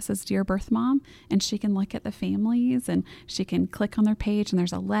tab that says Dear Birth Mom, and she can look at the families and she can click on their page and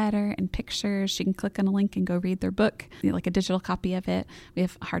there's a letter and pictures. She can click on a link and go read their book, like a digital copy of it. We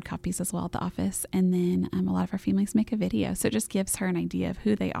have hard copies as well at the office. And then a lot of our families make a video. So it just gives her an idea of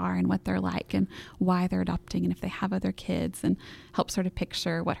who they are and what they're like and why they're adopting and if they have other kids, and helps her to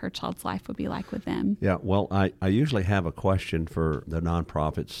picture what her child's life would be like with them. Yeah, well, I usually have a question for the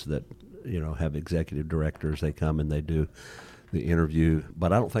nonprofits that, have executive directors. They come and they do the interview,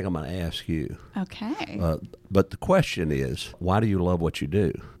 but I don't think I'm going to ask you. Okay. But the question is, why do you love what you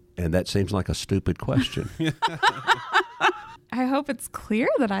do? And that seems like a stupid question. I hope it's clear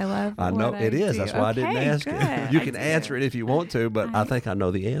that I love I know it is. That's why I didn't ask good. you. You can answer it if you want to, but I think I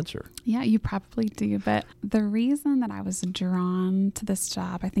know the answer. Yeah, you probably do. But the reason that I was drawn to this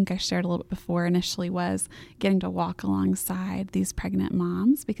job, I think I shared a little bit before initially, was getting to walk alongside these pregnant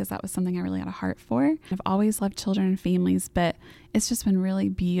moms, because that was something I really had a heart for. I've always loved children and families, but it's just been really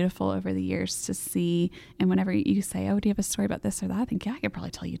beautiful over the years to see. And whenever you say, oh, do you have a story about this or that? I think, yeah, I could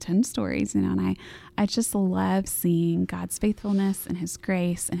probably tell you 10 stories, and I just love seeing God's faithfulness and his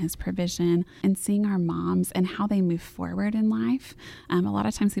grace and his provision, and seeing our moms and how they move forward in life. A lot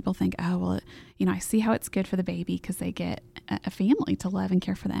of times people think, oh, well, I see how it's good for the baby because they get a family to love and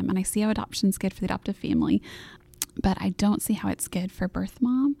care for them. And I see how adoption's good for the adoptive family. But I don't see how it's good for birth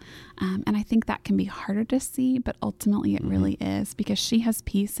mom. And I think that can be harder to see, but ultimately it really is, because she has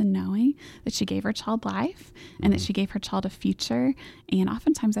peace in knowing that she gave her child life and that she gave her child a future, and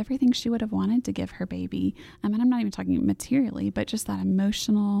oftentimes everything she would have wanted to give her baby. And I'm not even talking materially, but just that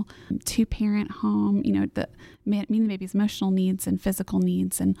emotional two-parent home, meeting the baby's emotional needs and physical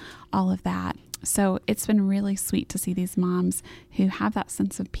needs and all of that. So it's been really sweet to see these moms who have that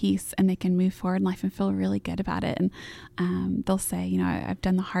sense of peace and they can move forward in life and feel really good about it. And they'll say, I've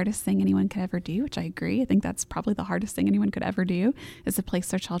done the hardest thing anyone could ever do, which I agree. I think that's probably the hardest thing anyone could ever do, is to place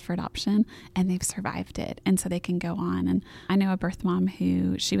their child for adoption, and they've survived it. And so they can go on. And I know a birth mom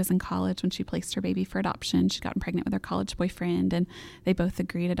who, she was in college when she placed her baby for adoption. She'd gotten pregnant with her college boyfriend, and they both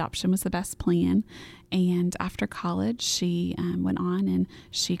agreed adoption was the best plan. And after college, she went on and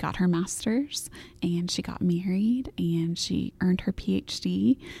she got her master's, and she got married, and she earned her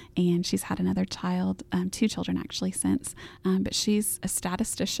PhD, and she's had another child, 2 children actually since. But she's a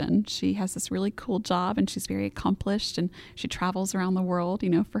statistician. She has this really cool job, and she's very accomplished, and she travels around the world,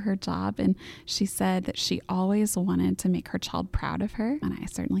 for her job. And she said that she always wanted to make her child proud of her, and I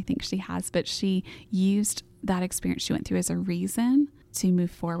certainly think she has, but she used that experience she went through as a reason to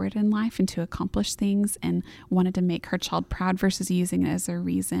move forward in life and to accomplish things, and wanted to make her child proud versus using it as a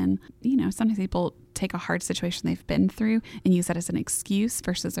reason. Sometimes people take a hard situation they've been through and use that as an excuse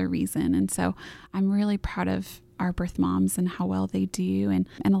versus a reason. And so I'm really proud of our birth moms and how well they do, and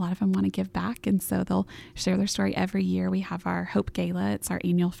a lot of them want to give back, and so they'll share their story every year. We have our Hope Gala. It's our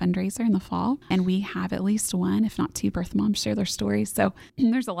annual fundraiser in the fall, and we have at least 1, if not 2 birth moms share their stories. So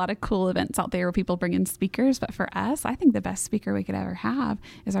there's a lot of cool events out there where people bring in speakers, but for us, I think the best speaker we could ever have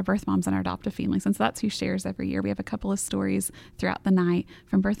is our birth moms and our adoptive families, and so that's who shares every year. We have a couple of stories throughout the night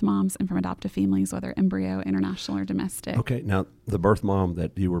from birth moms and from adoptive families, whether embryo, international, or domestic. Okay, now the birth mom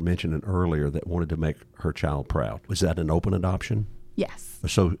that you were mentioning earlier that wanted to make her child proud, was that an open adoption? Yes.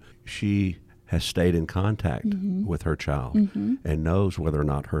 So she has stayed in contact with her child and knows whether or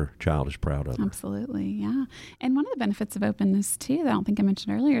not her child is proud of her. Absolutely, yeah. And one of the benefits of openness, too, that I don't think I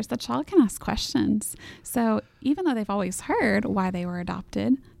mentioned earlier, is the child can ask questions. So even though they've always heard why they were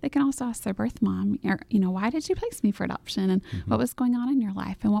adopted, they can also ask their birth mom, why did you place me for adoption? And what was going on in your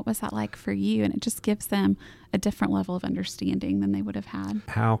life? And what was that like for you? And it just gives them a different level of understanding than they would have had.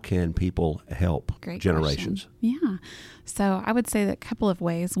 How can people help Great generations? Question. Yeah. So I would say that a couple of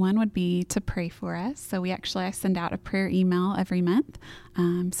ways. One would be to pray for us. So I send out a prayer email every month.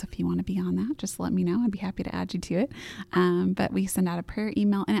 So if you want to be on that, just let me know. I'd be happy to add you to it. But we send out a prayer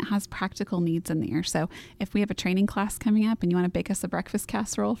email, and it has practical needs in there. So if we have a training class coming up and you want to bake us a breakfast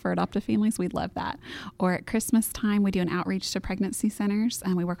casserole for adoptive families, we'd love that. Or at Christmas time, we do an outreach to pregnancy centers,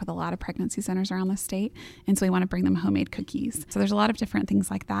 and we work with a lot of pregnancy centers around the state. And so we want to bring them homemade cookies. So there's a lot of different things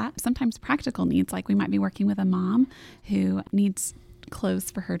like that. Sometimes practical needs, like we might be working with a mom who needs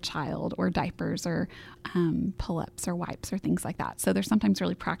clothes for her child or diapers or pull-ups or wipes or things like that. So there's sometimes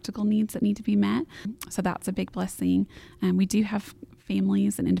really practical needs that need to be met. So that's a big blessing. We do have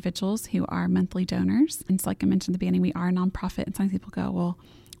families and individuals who are monthly donors. And so like I mentioned at the beginning, we are a nonprofit, and some people go, well,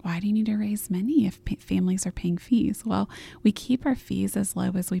 why do you need to raise money if families are paying fees? Well, we keep our fees as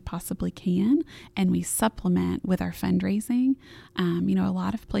low as we possibly can, and we supplement with our fundraising. A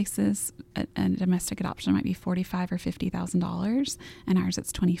lot of places, a domestic adoption might be $45,000 or $50,000, and ours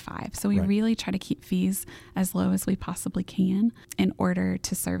it's $25,000. So we really try to keep fees as low as we possibly can in order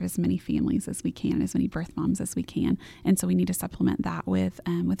to serve as many families as we can, as many birth moms as we can. And so we need to supplement that with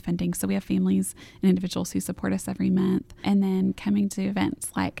funding. So we have families and individuals who support us every month, and then coming to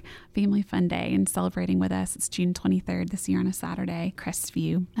events like Family Fun Day and celebrating with us. It's June 23rd this year on a Saturday,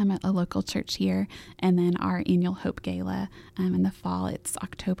 Crestview, at a local church here. And then our annual Hope Gala in the fall, it's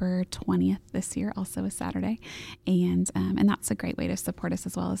October 20th this year, also a Saturday. And that's a great way to support us,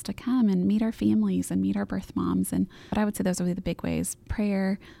 as well as to come and meet our families and meet our birth moms. But I would say those are the big ways: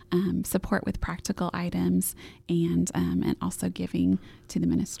 prayer, support with practical items, and also giving to the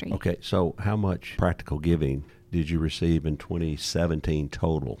ministry. Okay, so how much practical giving did you receive in 2017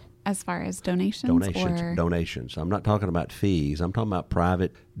 total? As far as donations? Donations. I'm not talking about fees. I'm talking about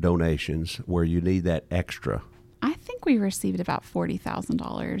private donations where you need that extra. I think we received about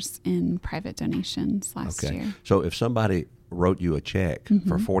 $40,000 in private donations last year. So if somebody wrote you a check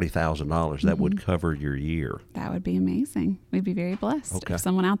for $40,000, that would cover your year. That would be amazing. We'd be very blessed if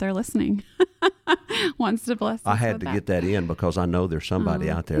someone out there listening wants to bless us. I had to get that in because I know there's somebody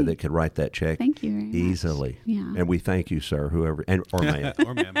out there that could write that check easily. Yeah. And we thank you, sir, whoever, or ma'am,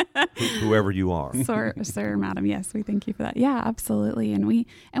 or ma'am, whoever you are. Sir, madam, yes, we thank you for that. Yeah, absolutely. And we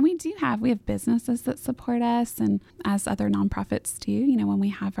have businesses that support us, and as other nonprofits do. When we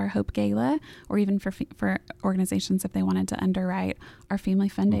have our Hope Gala, or even for organizations if they wanted to underwrite our Family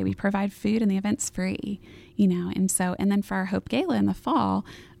Fun Day, we provide food and the event's free. And then for our Hope Gala in the fall,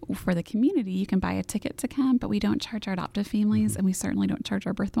 for the community, you can buy a ticket to come, but we don't charge our adoptive families, and we certainly don't charge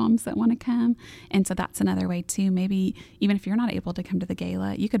our birth moms that want to come. And so that's another way too. Maybe even if you're not able to come to the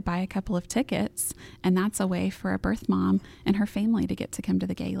gala, you could buy a couple of tickets, and that's a way for a birth mom and her family to get to come to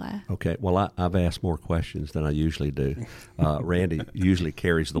the gala. Okay. Well, I've asked more questions than I usually do. Randy usually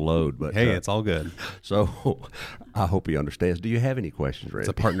carries the load, but hey, it's all good. So I hope he understands. Do you have any questions, Randy?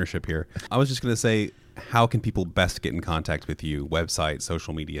 It's a partnership here. I was just going to say, how can people best get in contact with you? Website,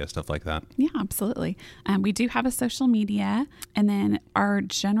 social media, stuff like that? Yeah, absolutely. We do have a social media, and then our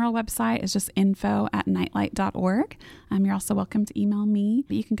general website is just info@nightlight.org. You're also welcome to email me,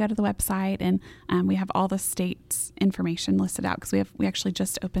 but you can go to the website, and we have all the states' information listed out, because we actually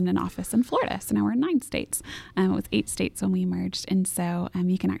just opened an office in Florida, so now we're in 9 states. It was 8 states when we merged, and so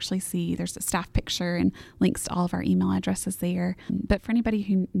you can actually see there's a staff picture and links to all of our email addresses there. But for anybody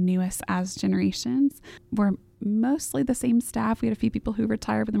who knew us as Generations, we're mostly the same staff. We had a few people who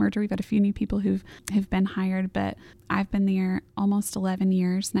retired with the merger. We've had a few new people who've been hired, but I've been there almost 11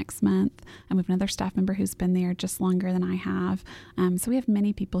 years next month. And we have another staff member who's been there just longer than I have. So we have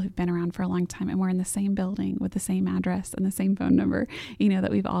many people who've been around for a long time, and we're in the same building with the same address and the same phone number, that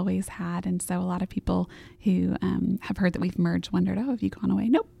we've always had. And so a lot of people who have heard that we've merged wondered, oh, have you gone away?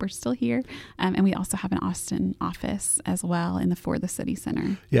 Nope, we're still here. And we also have an Austin office as well for the city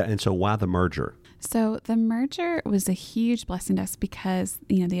center. Yeah. And so why the merger? So the merger was a huge blessing to us because,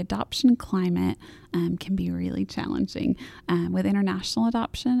 the adoption climate can be really challenging. With international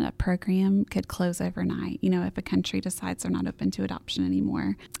adoption, a program could close overnight. If a country decides they're not open to adoption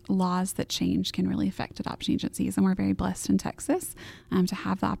anymore, laws that change can really affect adoption agencies. And we're very blessed in Texas to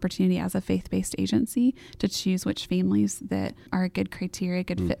have the opportunity as a faith-based agency to choose which families that are a good criteria,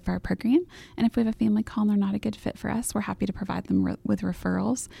 good fit for our program. And if we have a family call and they're not a good fit for us, we're happy to provide them with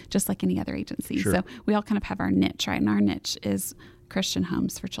referrals, just like any other agency. Sure. So we all kind of have our niche, right? And our niche is Christian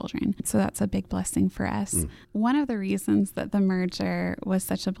homes for children. So that's a big blessing for us. One of the reasons that the merger was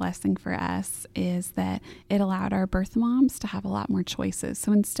such a blessing for us is that it allowed our birth moms to have a lot more choices.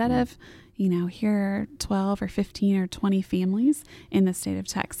 So instead of, here are 12 or 15 or 20 families in the state of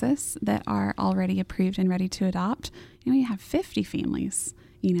Texas that are already approved and ready to adopt, you have 50 families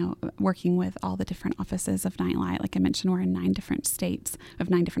working with all the different offices of Nightlight. Like I mentioned, we're in 9 different states of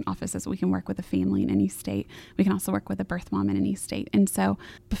 9 different offices. We can work with a family in any state. We can also work with a birth mom in any state. And so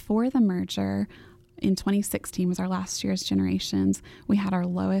before the merger, in 2016 was our last year's generations. We had our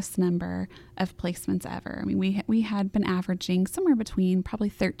lowest number of placements ever. I mean, we had been averaging somewhere between probably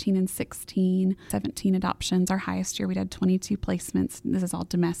 13 and 16, 17 adoptions. Our highest year, we had 22 placements. This is all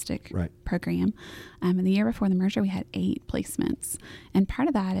domestic program. And the year before the merger, we had 8 placements. And part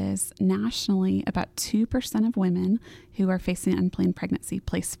of that is nationally, about 2% of women who are facing unplanned pregnancy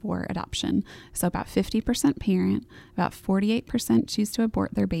place for adoption. So about 50% parent, about 48% choose to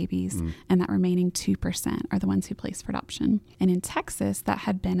abort their babies, and that remaining 2% are the ones who place for adoption. And in Texas, that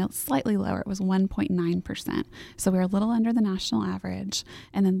had been slightly lower. It was 1.9%. So we were a little under the national average.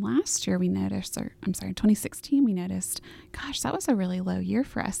 And then last year we noticed, 2016, we noticed, gosh, that was a really low year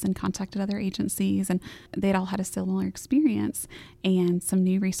for us, and contacted other agencies, and they'd all had a similar experience. And some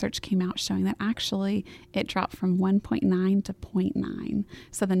new research came out showing that actually it dropped from 1.9 to 0.9.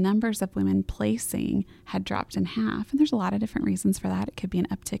 So the numbers of women placing had dropped in half. And there's a lot of different reasons for that. It could be an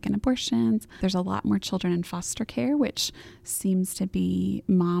uptick in abortions. There's a lot more children in foster care, which seems to be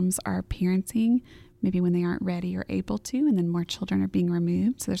moms are parenting maybe when they aren't ready or able to, and then more children are being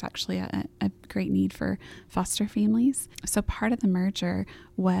removed. So there's actually a great need for foster families. So part of the merger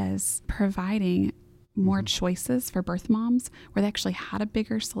was providing more choices for birth moms, where they actually had a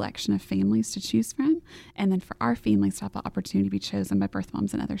bigger selection of families to choose from, and then for our families to have the opportunity to be chosen by birth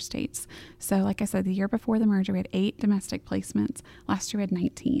moms in other states. So like I said, the year before the merger, we had 8 domestic placements. Last year we had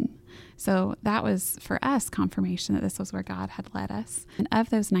 19. So that was, for us, confirmation that this was where God had led us. And of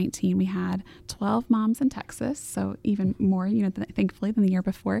those 19, we had 12 moms in Texas, so even more, thankfully, than the year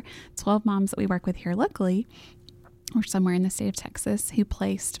before. 12 moms that we work with here locally, or somewhere in the state of Texas, who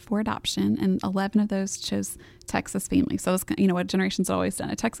placed for adoption, and 11 of those chose Texas families. So, what Generations always done,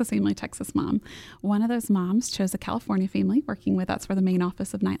 a Texas family, Texas mom. One of those moms chose a California family, working with, that's where the main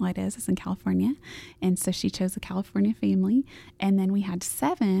office of Nightlight is in California. And so she chose a California family. And then we had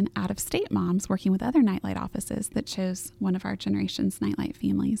 7 out-of-state moms working with other Nightlight offices that chose one of our Generations Nightlight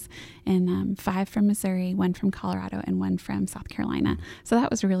families. And 5 from Missouri, 1 from Colorado, and 1 from South Carolina. So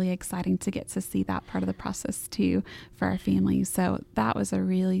that was really exciting to get to see that part of the process too for our families. So that was a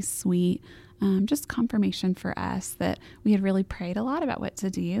really sweet just confirmation for us that we had really prayed a lot about what to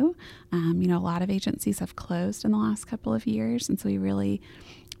do. A lot of agencies have closed in the last couple of years, and so we really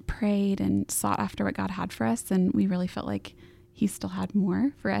prayed and sought after what God had for us, and we really felt like He still had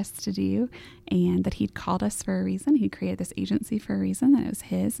more for us to do, and that He'd called us for a reason. He created this agency for a reason, that it was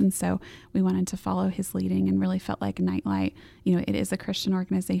His, and so we wanted to follow His leading, and really felt like Nightlight, it is a Christian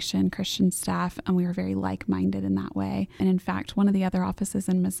organization, Christian staff, and we were very like-minded in that way. And in fact, one of the other offices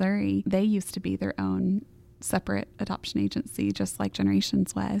in Missouri, they used to be their own separate adoption agency, just like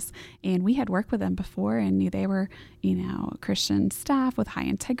Generations was. And we had worked with them before and knew they were, Christian staff with high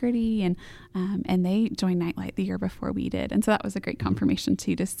integrity, and they joined Nightlight the year before we did. And so that was a great confirmation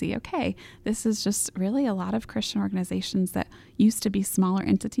too, to see, okay, this is just really a lot of Christian organizations that used to be smaller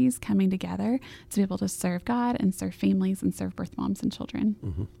entities coming together to be able to serve God and serve families and serve birth moms and children.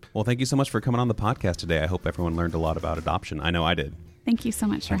 Mm-hmm. Well, thank you so much for coming on the podcast today. I hope everyone learned a lot about adoption. I know I did. Thank you so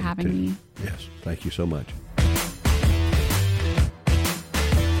much for having me. Yes, thank you so much.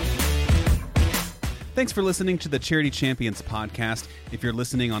 Thanks for listening to the Charity Champions podcast. If you're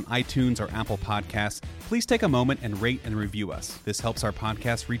listening on iTunes or Apple Podcasts, please take a moment and rate and review us. This helps our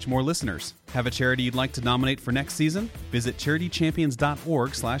podcast reach more listeners. Have a charity you'd like to nominate for next season? Visit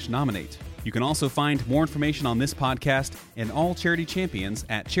charitychampions.org/nominate. You can also find more information on this podcast and all Charity Champions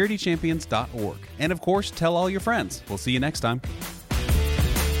at charitychampions.org. And of course, tell all your friends. We'll see you next time.